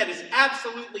 one that is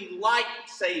absolutely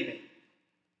life-saving,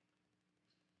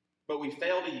 but we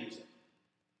fail to use it.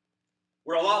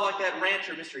 We're a lot like that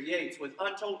rancher, Mr. Yates, with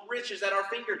untold riches at our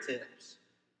fingertips,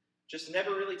 just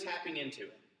never really tapping into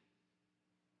it.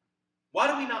 Why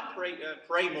do we not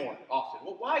pray more often?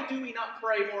 Well, why do we not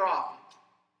pray more often?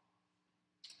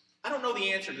 I don't know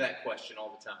the answer to that question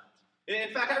all the time.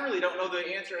 In fact, I really don't know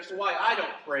the answer as to why I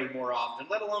don't pray more often,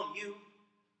 let alone you.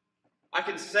 I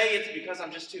can say it's because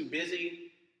I'm just too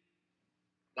busy.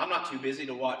 I'm not too busy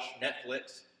to watch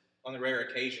Netflix on the rare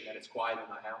occasion that it's quiet in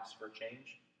my house for a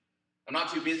change. I'm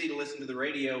not too busy to listen to the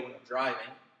radio when I'm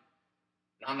driving.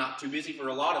 I'm not too busy for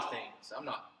a lot of things. I'm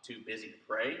not too busy to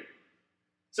pray.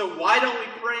 So why don't we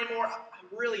pray more? I'm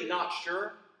really not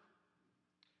sure.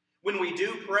 When we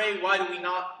do pray, why do we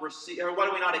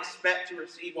not expect to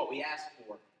receive what we ask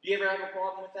for? Do you ever have a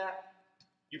problem with that?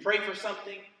 You pray for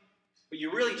something, but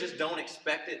you really just don't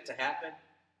expect it to happen?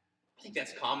 I think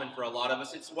that's common for a lot of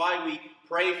us. It's why we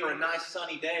pray for a nice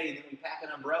sunny day and then we pack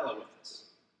an umbrella with us.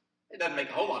 It doesn't make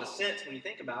a whole lot of sense when you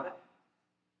think about it.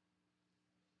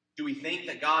 Do we think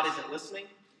that God isn't listening?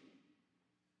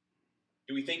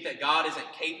 Do we think that God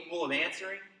isn't capable of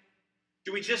answering?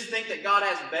 Do we just think that God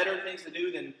has better things to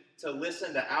do than to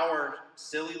listen to our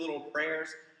silly little prayers?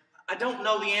 I don't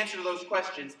know the answer to those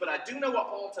questions, but I do know what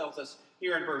Paul tells us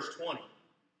here in verse 20.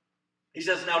 He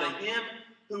says, "Now to him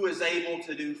who is able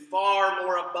to do far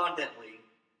more abundantly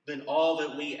than all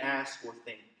that we ask or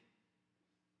think."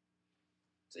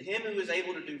 To him who is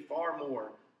able to do far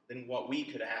more than what we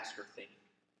could ask or think.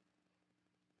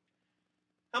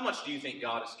 How much do you think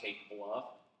God is capable of?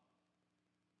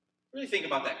 Really think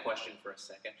about that question for a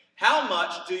second. How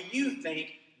much do you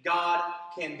think God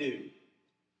can do?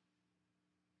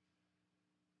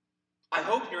 I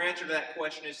hope your answer to that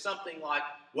question is something like,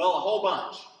 well, a whole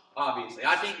bunch, obviously.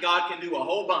 I think God can do a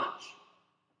whole bunch.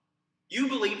 You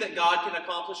believe that God can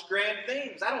accomplish grand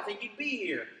things. I don't think you'd be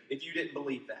here if you didn't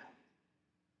believe that.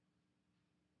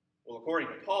 Well, according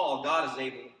to Paul, God is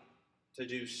able to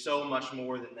do so much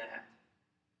more than that.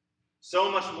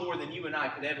 So much more than you and I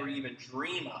could ever even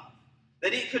dream of.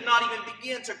 That it could not even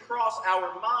begin to cross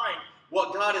our mind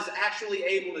what God is actually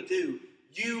able to do.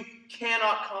 You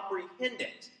cannot comprehend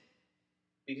it.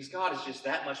 Because God is just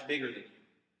that much bigger than you.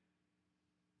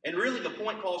 And really the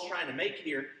point Paul's trying to make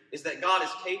here is that God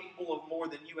is capable of more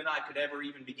than you and I could ever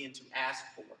even begin to ask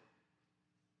for.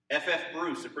 F.F.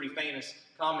 Bruce, a pretty famous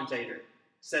commentator,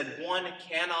 said one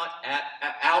cannot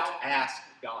out-ask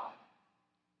God.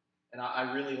 And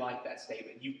I really like that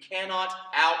statement. You cannot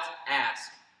out-ask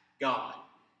God.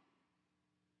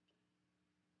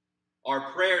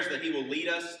 Our prayers that he will lead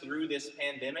us through this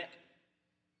pandemic,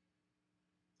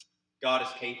 God is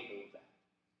capable of that.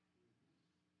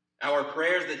 Our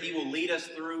prayers that he will lead us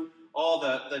through all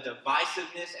the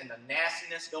divisiveness and the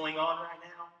nastiness going on right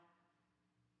now,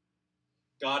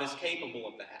 God is capable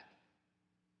of that.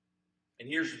 And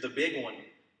here's the big one.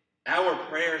 Our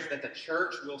prayers that the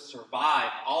church will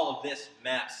survive all of this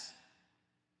mess.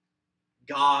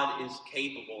 God is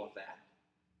capable of that.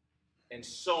 And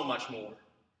so much more.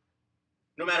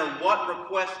 No matter what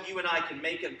request you and I can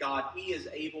make of God, he is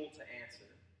able to answer.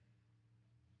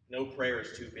 No prayer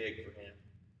is too big for him.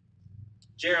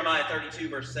 Jeremiah 32,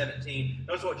 verse 17.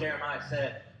 Notice what Jeremiah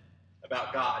said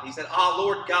about God. He said, "Ah,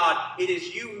 Lord God, it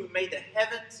is you who made the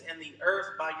heavens and the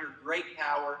earth by your great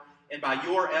power and by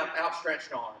your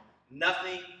outstretched arm.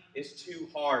 Nothing is too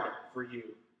hard for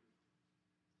you."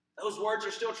 Those words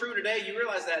are still true today. You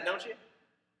realize that, don't you?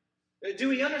 Do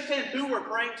we understand who we're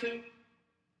praying to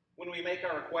when we make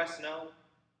our requests known?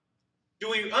 Do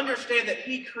we understand that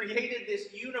he created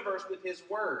this universe with his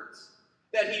words?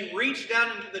 That he reached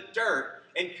down into the dirt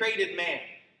and created man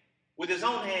with his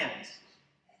own hands?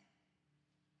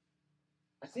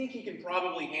 I think he can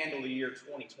probably handle the year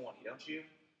 2020, don't you?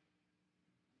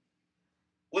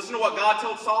 Listen to what God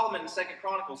told Solomon in 2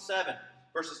 Chronicles 7,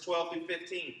 verses 12 through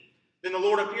 15. Then the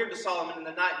Lord appeared to Solomon in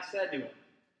the night and said to him,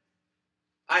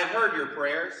 "I have heard your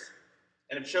prayers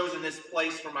and have chosen this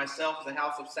place for myself as a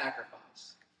house of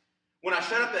sacrifice. When I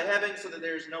shut up the heavens so that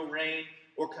there is no rain,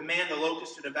 or command the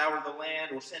locusts to devour the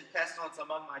land, or send pestilence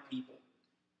among my people."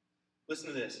 Listen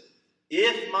to this.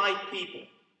 "If my people,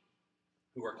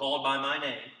 who are called by my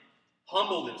name,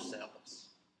 humble themselves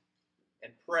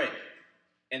and pray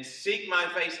and seek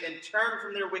my face and turn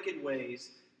from their wicked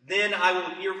ways, then I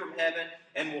will hear from heaven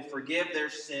and will forgive their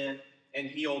sin and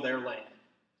heal their land.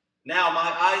 Now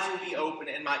my eyes will be open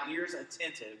and my ears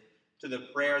attentive to the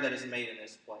prayer that is made in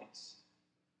this place."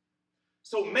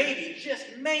 So maybe,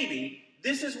 just maybe,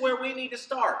 this is where we need to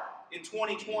start in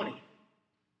 2020,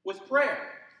 with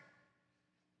prayer.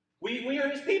 We are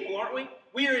his people, aren't we?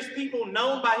 We are his people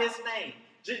known by his name.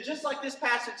 Just like this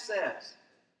passage says.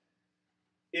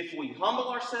 If we humble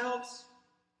ourselves,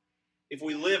 if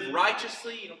we live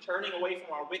righteously, turning away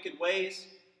from our wicked ways,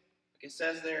 like it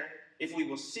says there, if we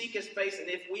will seek his face and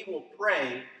if we will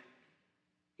pray,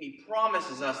 he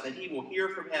promises us that he will hear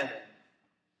from heaven.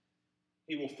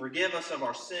 He will forgive us of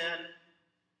our sin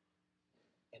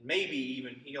and maybe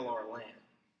even heal our land.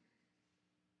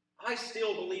 I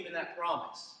still believe in that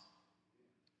promise.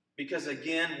 Because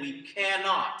again, we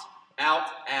cannot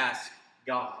out-ask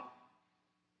God.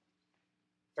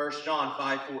 1 John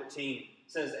 5:14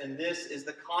 says, and this is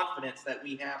the confidence that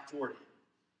we have toward Him,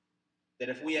 that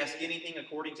if we ask anything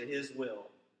according to His will,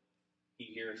 He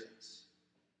hears us.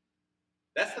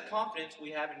 That's the confidence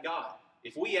we have in God.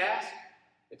 If we ask,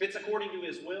 if it's according to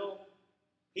His will,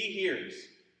 He hears.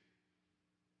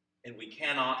 And we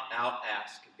cannot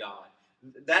out-ask God.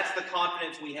 That's the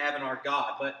confidence we have in our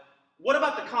God. But what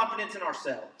about the confidence in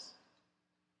ourselves?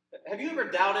 Have you ever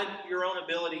doubted your own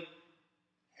ability?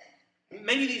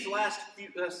 Maybe these last few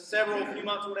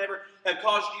months, whatever, have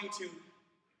caused you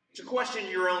to question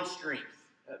your own strength.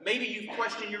 Maybe you've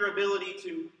questioned your ability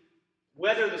to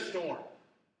weather the storm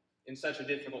in such a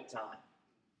difficult time.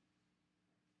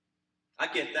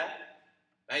 I get that.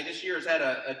 Hey, this year has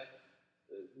had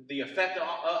the effect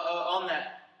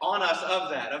on us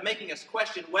of making us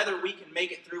question whether we can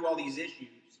make it through all these issues.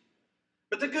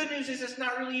 But the good news is it's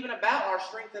not really even about our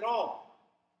strength at all.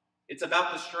 It's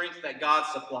about the strength that God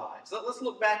supplies. Let's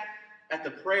look back at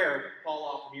the prayer Paul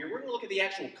offered here. We're going to look at the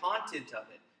actual content of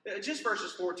it. Just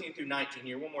verses 14 through 19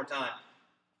 here, one more time.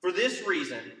 For this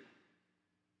reason,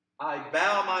 I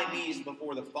bow my knees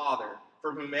before the Father,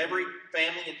 from whom every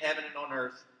family in heaven and on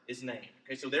earth is named.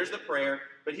 Okay, so there's the prayer,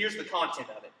 but here's the content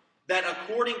of it. That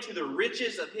according to the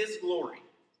riches of His glory,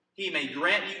 He may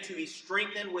grant you to be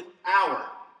strengthened with power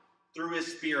through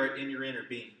His Spirit in your inner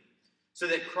being, so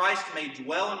that Christ may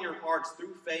dwell in your hearts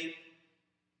through faith,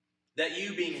 that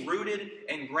you, being rooted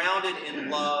and grounded in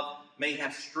love, may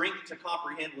have strength to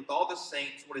comprehend with all the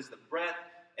saints what is the breadth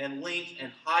and length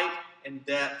and height and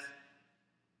depth,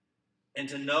 and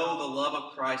to know the love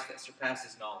of Christ that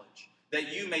surpasses knowledge,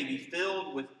 that you may be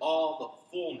filled with all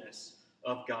the fullness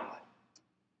of God.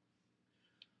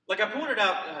 Like I pointed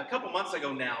out a couple months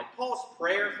ago now, Paul's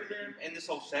prayer for them, and this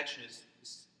whole section is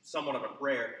somewhat of a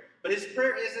prayer, but his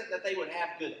prayer isn't that they would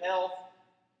have good health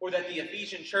or that the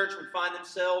Ephesian church would find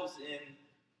themselves in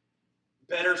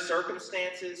better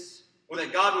circumstances or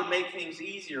that God would make things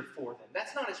easier for them.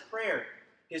 That's not his prayer.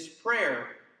 His prayer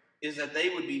is that they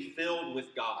would be filled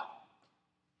with God.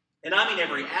 And I mean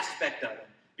every aspect of it.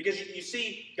 Because you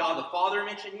see God the Father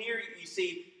mentioned here, you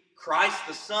see Christ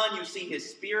the Son, you see His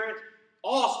Spirit,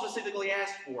 all specifically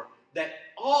asked for. That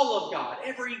all of God,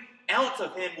 every ounce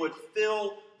of Him would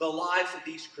fill the lives of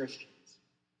these Christians.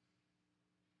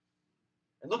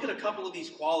 And look at a couple of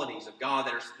these qualities of God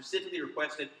that are specifically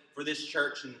requested for this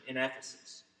church in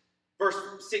Ephesus. Verse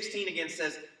 16 again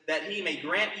says, that He may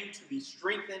grant you to be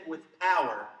strengthened with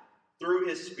power through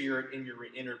His Spirit in your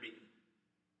inner being.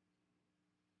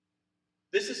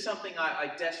 This is something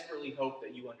I desperately hope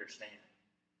that you understand.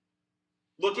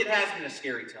 Look, it has been a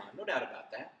scary time, no doubt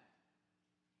about that.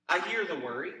 I hear the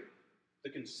worry, the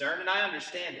concern, and I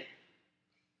understand it.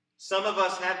 Some of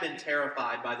us have been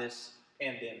terrified by this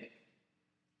pandemic.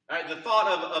 All right, the thought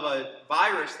of a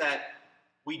virus that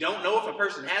we don't know if a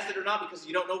person has it or not because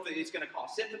you don't know if it's going to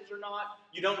cause symptoms or not.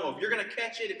 You don't know if you're going to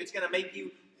catch it, if it's going to make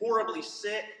you horribly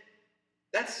sick.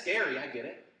 That's scary, I get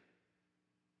it.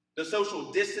 The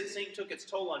social distancing took its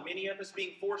toll on many of us.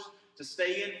 Being forced to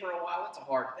stay in for a while, that's a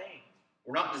hard thing.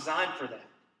 We're not designed for that.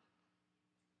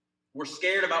 We're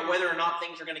scared about whether or not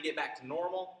things are going to get back to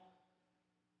normal.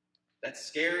 That's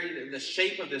scary. The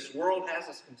shape of this world has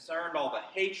us concerned. All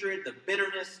the hatred, the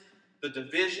bitterness, the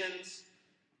divisions.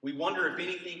 We wonder if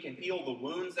anything can heal the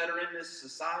wounds that are in this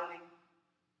society.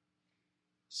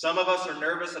 Some of us are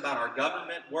nervous about our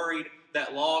government, worried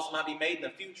that laws might be made in the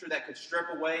future that could strip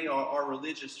away our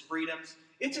religious freedoms.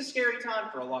 It's a scary time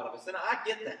for a lot of us, and I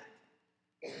get that.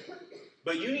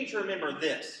 But you need to remember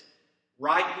this,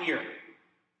 right here,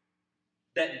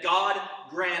 that God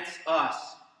grants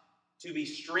us to be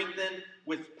strengthened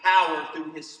with power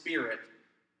through His Spirit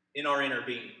in our inner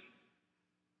being.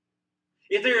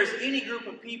 If there is any group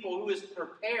of people who is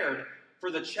prepared for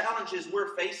the challenges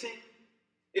we're facing,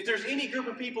 if there's any group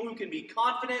of people who can be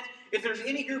confident, if there's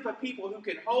any group of people who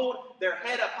can hold their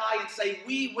head up high and say,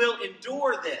 we will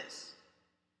endure this,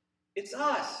 it's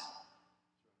us.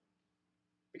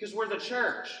 Because we're the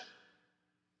church.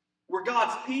 We're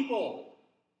God's people.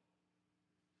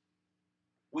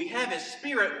 We have His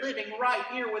Spirit living right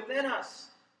here within us.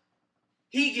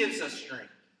 He gives us strength.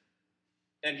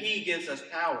 And He gives us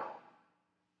power.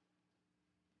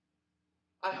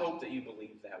 I hope that you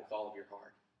believe that with all of your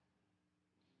heart.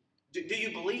 Do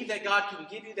you believe that God can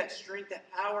give you that strength,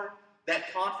 that power,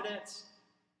 that confidence?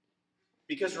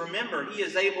 Because remember, He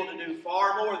is able to do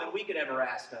far more than we could ever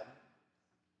ask of Him.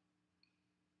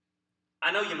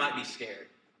 I know you might be scared.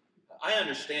 I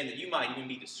understand that you might even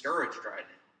be discouraged right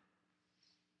now.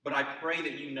 But I pray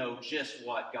that you know just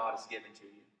what God has given to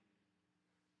you.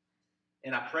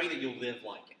 And I pray that you'll live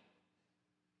like it,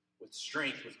 with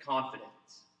strength, with confidence.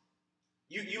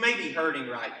 You may be hurting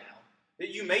right now. That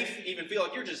you may even feel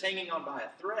like you're just hanging on by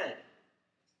a thread.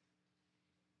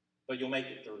 But you'll make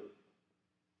it through.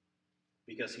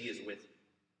 Because He is with you.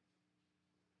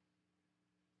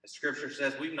 As Scripture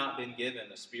says, we've not been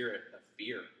given a spirit of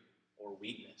fear or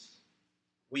weakness.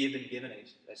 We have been given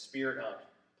a spirit of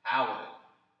power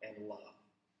and love.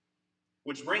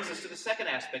 Which brings us to the second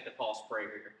aspect of Paul's prayer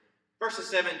here. Verses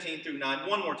 17 through 9.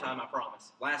 One more time, I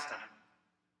promise. Last time.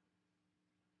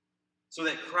 So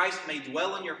that Christ may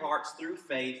dwell in your hearts through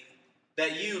faith,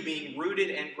 that you, being rooted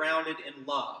and grounded in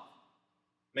love,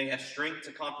 may have strength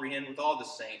to comprehend with all the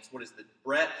saints what is the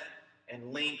breadth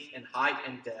and length and height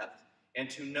and depth, and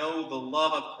to know the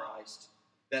love of Christ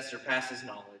that surpasses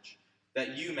knowledge,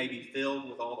 that you may be filled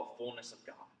with all the fullness of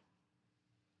God.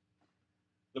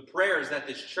 The prayer is that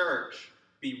this church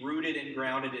be rooted and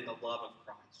grounded in the love of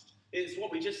Christ. It is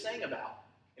what we just sang about,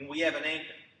 and we have an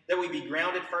anchor. That we be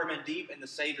grounded firm and deep in the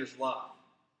Savior's love.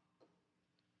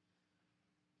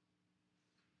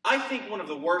 I think one of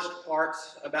the worst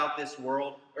parts about this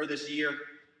world, or this year,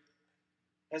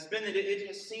 has been that it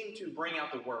has seemed to bring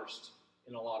out the worst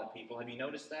in a lot of people. Have you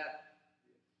noticed that?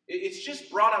 It's just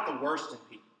brought out the worst in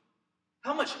people.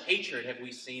 How much hatred have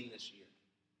we seen this year?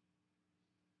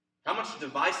 How much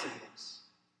divisiveness?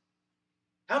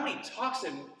 How many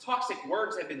toxic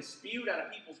words have been spewed out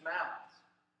of people's mouths?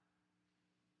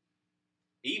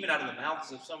 Even out of the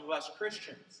mouths of some of us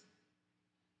Christians.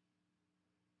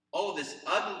 All of this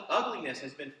ugliness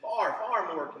has been far,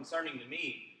 far more concerning to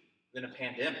me than a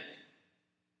pandemic.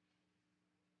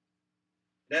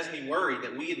 It has me worried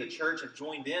that we in the church have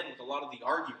joined in with a lot of the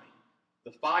arguing,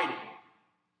 the fighting,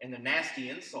 and the nasty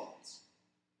insults.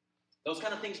 Those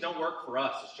kind of things don't work for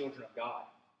us as children of God.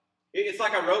 It's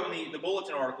like I wrote in the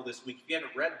bulletin article this week. If you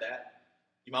haven't read that,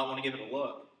 you might want to give it a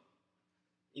look.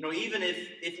 You know, even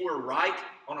if we're right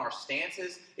on our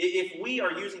stances, if we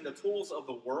are using the tools of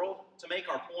the world to make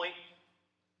our point,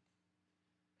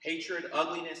 hatred,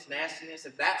 ugliness, nastiness,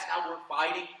 if that's how we're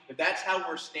fighting, if that's how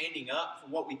we're standing up for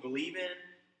what we believe in,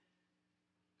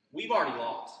 we've already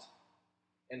lost,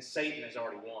 and Satan has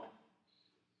already won.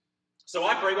 So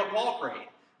I pray what Paul prayed,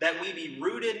 that we be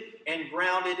rooted and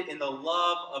grounded in the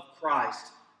love of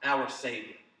Christ, our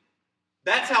Savior.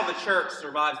 That's how the church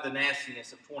survives the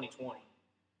nastiness of 2020.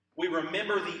 We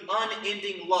remember the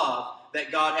unending love that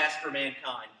God has for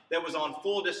mankind that was on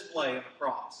full display on the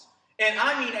cross. And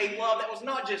I mean a love that was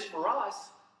not just for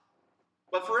us,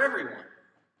 but for everyone.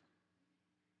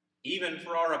 Even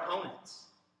for our opponents.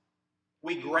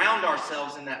 We ground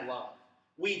ourselves in that love.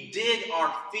 We dig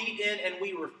our feet in and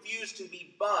we refuse to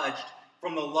be budged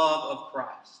from the love of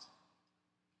Christ.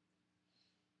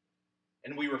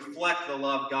 And we reflect the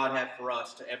love God had for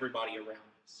us to everybody around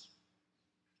us.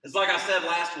 It's like I said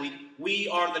last week, we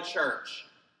are the church,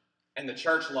 and the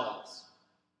church loves.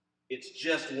 It's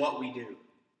just what we do.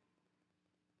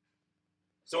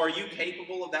 So are you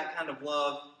capable of that kind of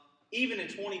love, even in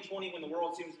 2020 when the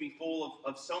world seems to be full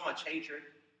of so much hatred?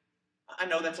 I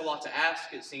know that's a lot to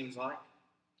ask, it seems like.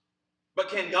 But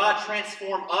can God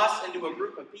transform us into a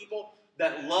group of people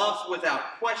that loves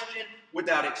without question,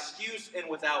 without excuse, and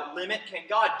without limit? Can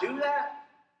God do that?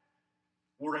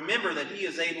 Well, remember that He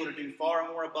is able to do far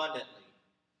more abundantly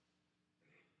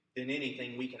than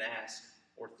anything we can ask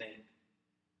or think.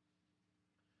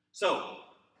 So,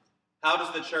 how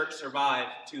does the church survive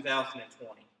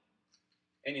 2020?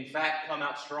 And in fact, come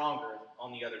out stronger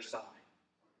on the other side?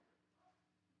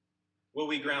 Will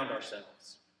we ground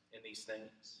ourselves in these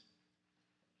things?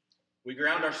 We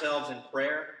ground ourselves in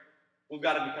prayer. We've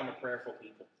got to become a prayerful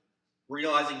people,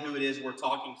 realizing who it is we're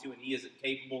talking to, and He is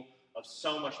capable of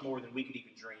so much more than we could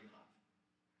even dream of.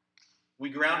 We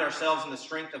ground ourselves in the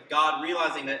strength of God,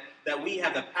 realizing that we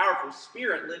have the powerful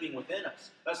Spirit living within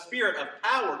us, a spirit of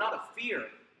power, not of fear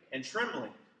and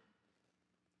trembling.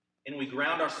 And we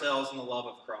ground ourselves in the love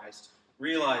of Christ,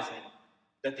 realizing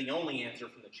that the only answer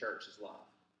from the church is love.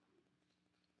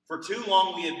 For too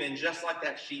long we have been just like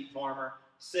that sheep farmer,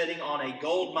 sitting on a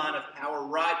gold mine of power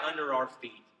right under our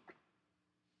feet.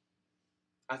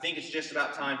 I think it's just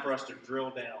about time for us to drill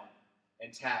down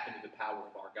and tap into the power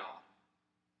of our God.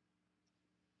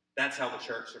 That's how the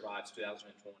church survives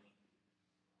 2020.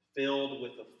 Filled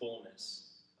with the fullness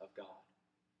of God.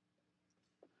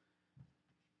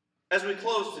 As we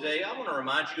close today, I want to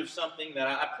remind you of something that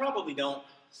I probably don't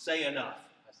say enough,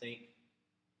 I think.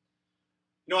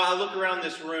 You know, I look around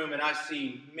this room and I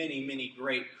see many, many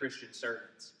great Christian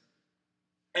servants.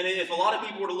 And if a lot of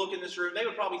people were to look in this room, they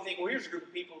would probably think, well, here's a group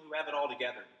of people who have it all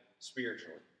together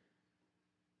spiritually.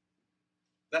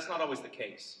 That's not always the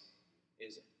case,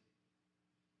 is it?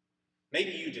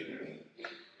 Maybe you do.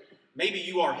 Maybe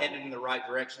you are headed in the right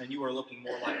direction and you are looking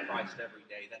more like Christ every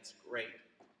day. That's great.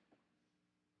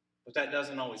 But that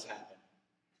doesn't always happen.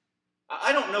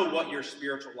 I don't know what your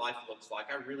spiritual life looks like.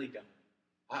 I really don't.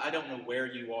 I don't know where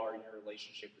you are in your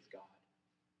relationship with God.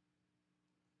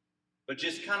 But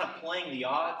just kind of playing the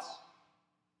odds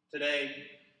today,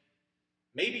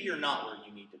 maybe you're not where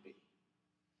you need to be.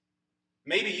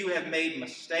 Maybe you have made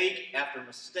mistake after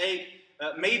mistake.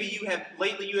 Maybe you have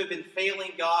been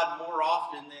failing God more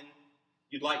often than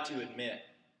you'd like to admit.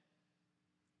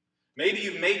 Maybe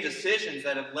you've made decisions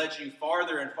that have led you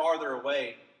farther and farther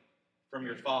away from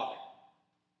your Father.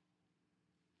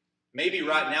 Maybe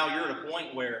right now you're at a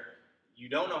point where you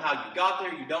don't know how you got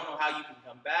there, you don't know how you can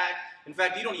come back. In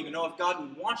fact, you don't even know if God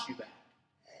would want you back.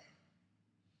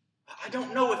 I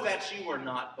don't know if that's you or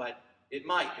not, but it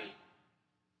might be.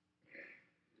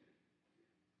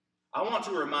 I want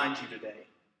to remind you today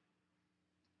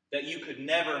that you could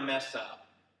never mess up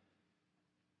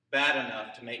bad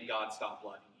enough to make God stop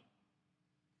loving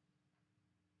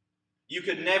you. You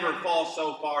could never fall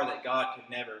so far that God could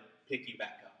never pick you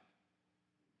back up.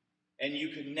 And you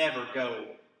could never go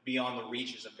beyond the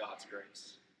reaches of God's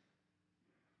grace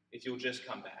if you'll just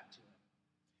come back to Him.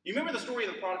 You remember the story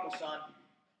of the prodigal son?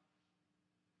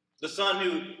 The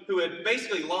son who had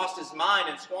basically lost his mind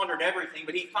and squandered everything,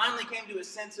 but he finally came to his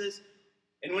senses,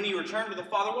 and when he returned to the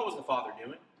father, what was the father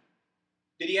doing?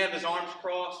 Did he have his arms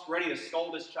crossed, ready to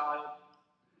scold his child?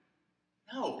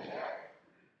 No.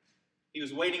 He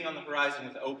was waiting on the horizon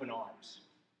with open arms.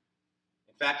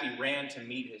 In fact, he ran to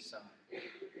meet his son.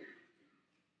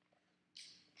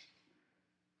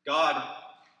 God,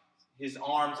 His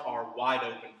arms are wide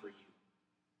open for you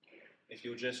if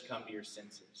you'll just come to your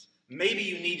senses. Maybe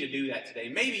you need to do that today.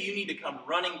 Maybe you need to come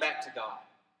running back to God.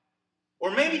 Or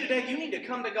maybe today you need to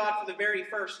come to God for the very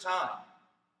first time.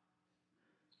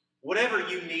 Whatever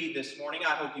you need this morning,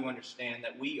 I hope you understand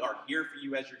that we are here for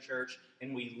you as your church,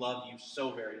 and we love you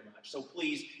so very much. So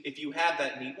please, if you have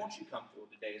that need, won't you come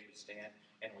forward today as we stand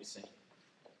and we sing.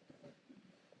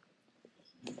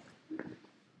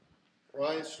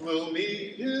 Christ will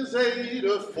meet His aid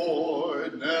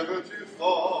afford, never to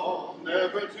fall,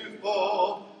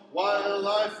 while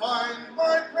I find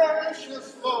my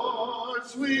precious Lord,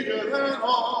 sweeter than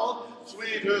all,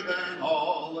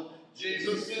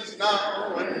 Jesus is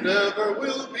now and ever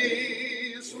will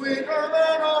be, sweeter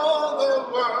than all the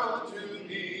world to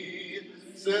me,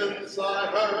 since I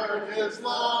heard His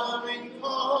loving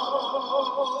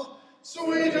call,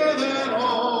 sweeter than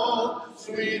all,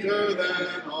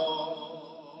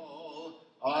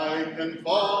 I can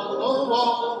follow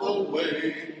all the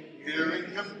way, hearing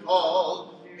Him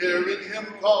call,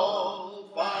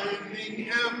 finding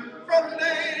Him from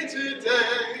day to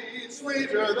day,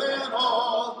 sweeter than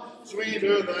all,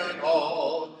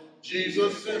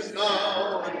 Jesus is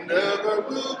now and ever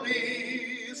will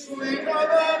be, sweeter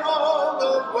than all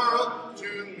the world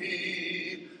to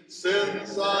me,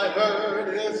 since I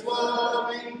heard His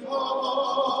loving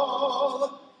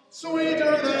call,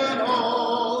 sweeter than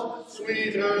all,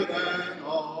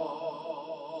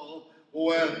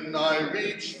 when I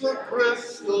reach the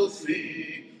crystal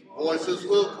sea, voices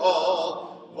will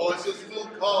call,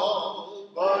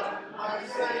 but my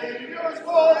Savior's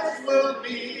voice will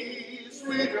be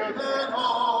sweeter than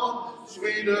all,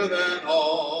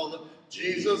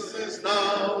 Jesus is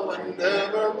now and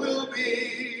ever will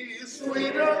be,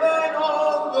 sweeter than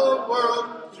all the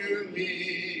world to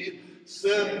me,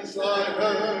 since I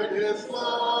heard His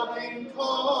loving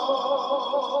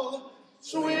call,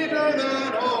 sweeter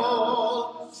than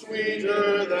all,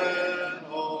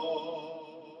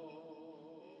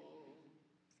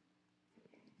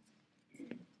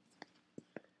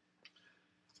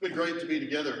 It's been great to be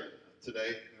together today.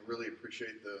 I really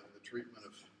appreciate the treatment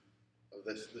of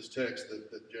this text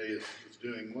that Jay is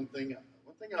doing. One thing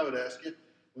I would ask you,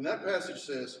 when that passage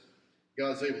says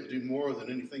God's able to do more than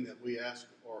anything that we ask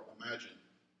or imagine,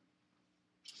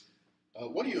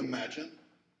 what do you imagine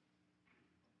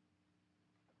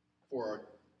for our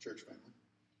church family?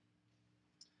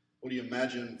 What do you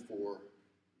imagine for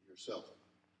yourself?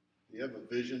 Do you have a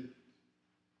vision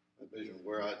of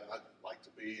where I'd like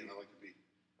to be, and I'd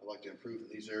like to improve in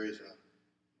these areas?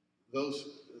 I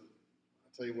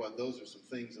tell you what, those are some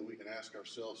things that we can ask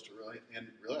ourselves to really,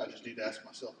 I just need to ask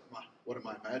myself, what am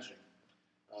I imagining?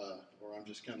 Or I'm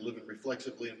just kind of living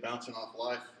reflexively and bouncing off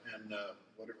life, and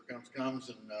whatever comes,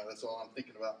 and that's all I'm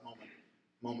thinking about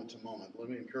moment to moment. Let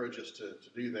me encourage us to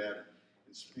do that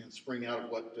and spring out of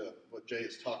what Jay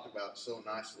has talked about so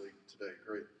nicely today.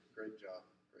 Great job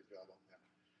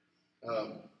on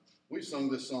that. We've sung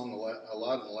this song a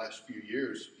lot in the last few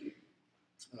years.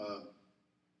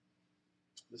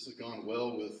 This has gone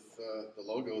well with the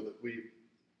logo that we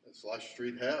at Slice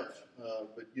Street have.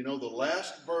 But you know, the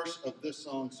last verse of this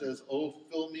song says, "Oh,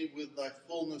 fill me with thy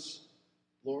fullness,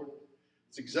 Lord."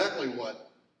 It's exactly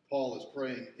what Paul is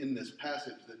praying in this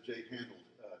passage that Jay handled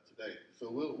today. So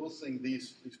we'll sing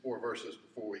these 4 verses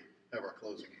before we have our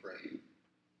closing prayer.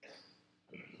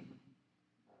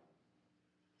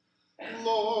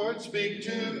 Lord, speak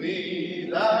to me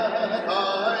that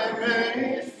I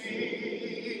may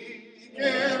speak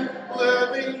in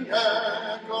living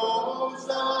echoes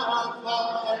of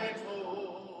thy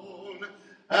tone.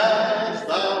 As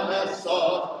thou hast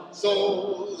sought,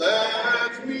 so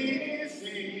let me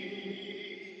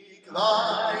seek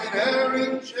thine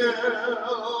erring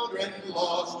children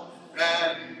lost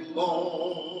and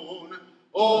lone.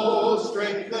 Oh,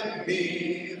 strengthen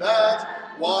me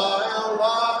that while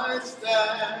I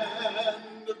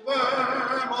stand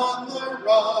firm on the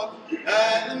rock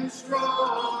and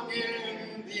strong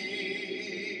in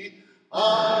thee,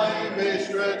 I may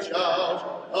stretch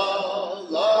out a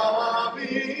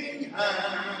loving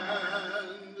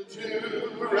hand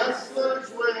to wrestlers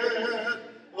with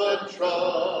the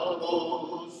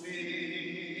troubled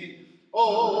sea.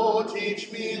 Oh,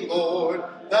 teach me, Lord,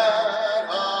 that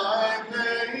I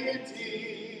may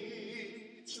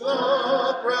teach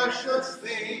the precious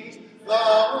things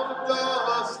thou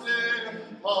dost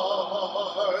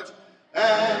impart,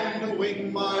 and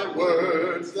wing my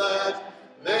words that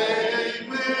they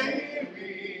may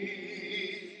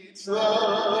reach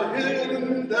the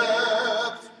hidden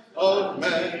depths of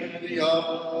many a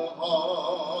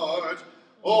heart.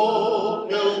 Oh,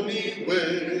 fill me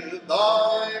with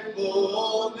thy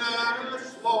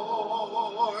fullness,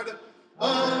 Lord,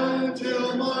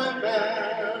 until my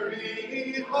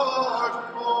very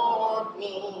heart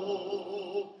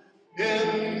o'erflow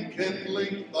in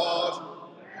kindling thought,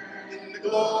 in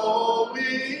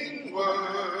glowing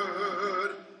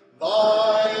word,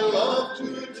 thy love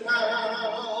to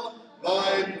tell,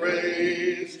 thy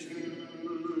praise to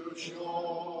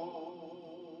show.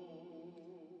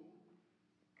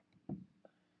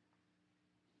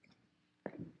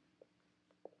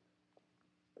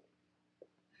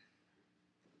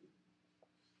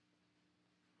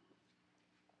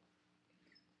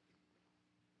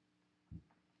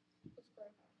 Let's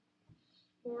pray.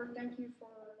 Lord, thank you for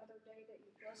another day that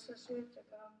you blessed us with to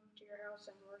come to your house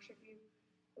and worship you.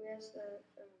 We ask that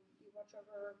you watch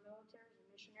over our militaries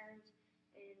and missionaries,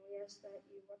 and we ask that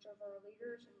you watch over our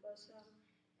leaders and bless them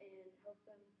and help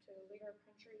them to lead our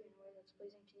country in a way that's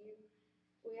pleasing to you.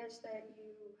 We ask that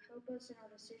you help us in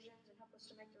our decisions and help us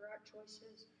to make the right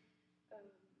choices.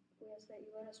 We ask that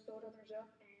you let us build others up,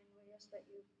 and we ask that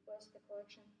you bless the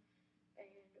collection,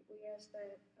 and we ask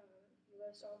that you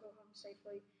let us all go home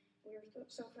safely. We are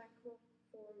so thankful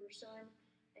for your son,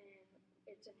 and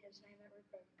it's in his name that we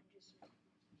pray. In Jesus' name.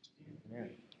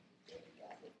 Amen.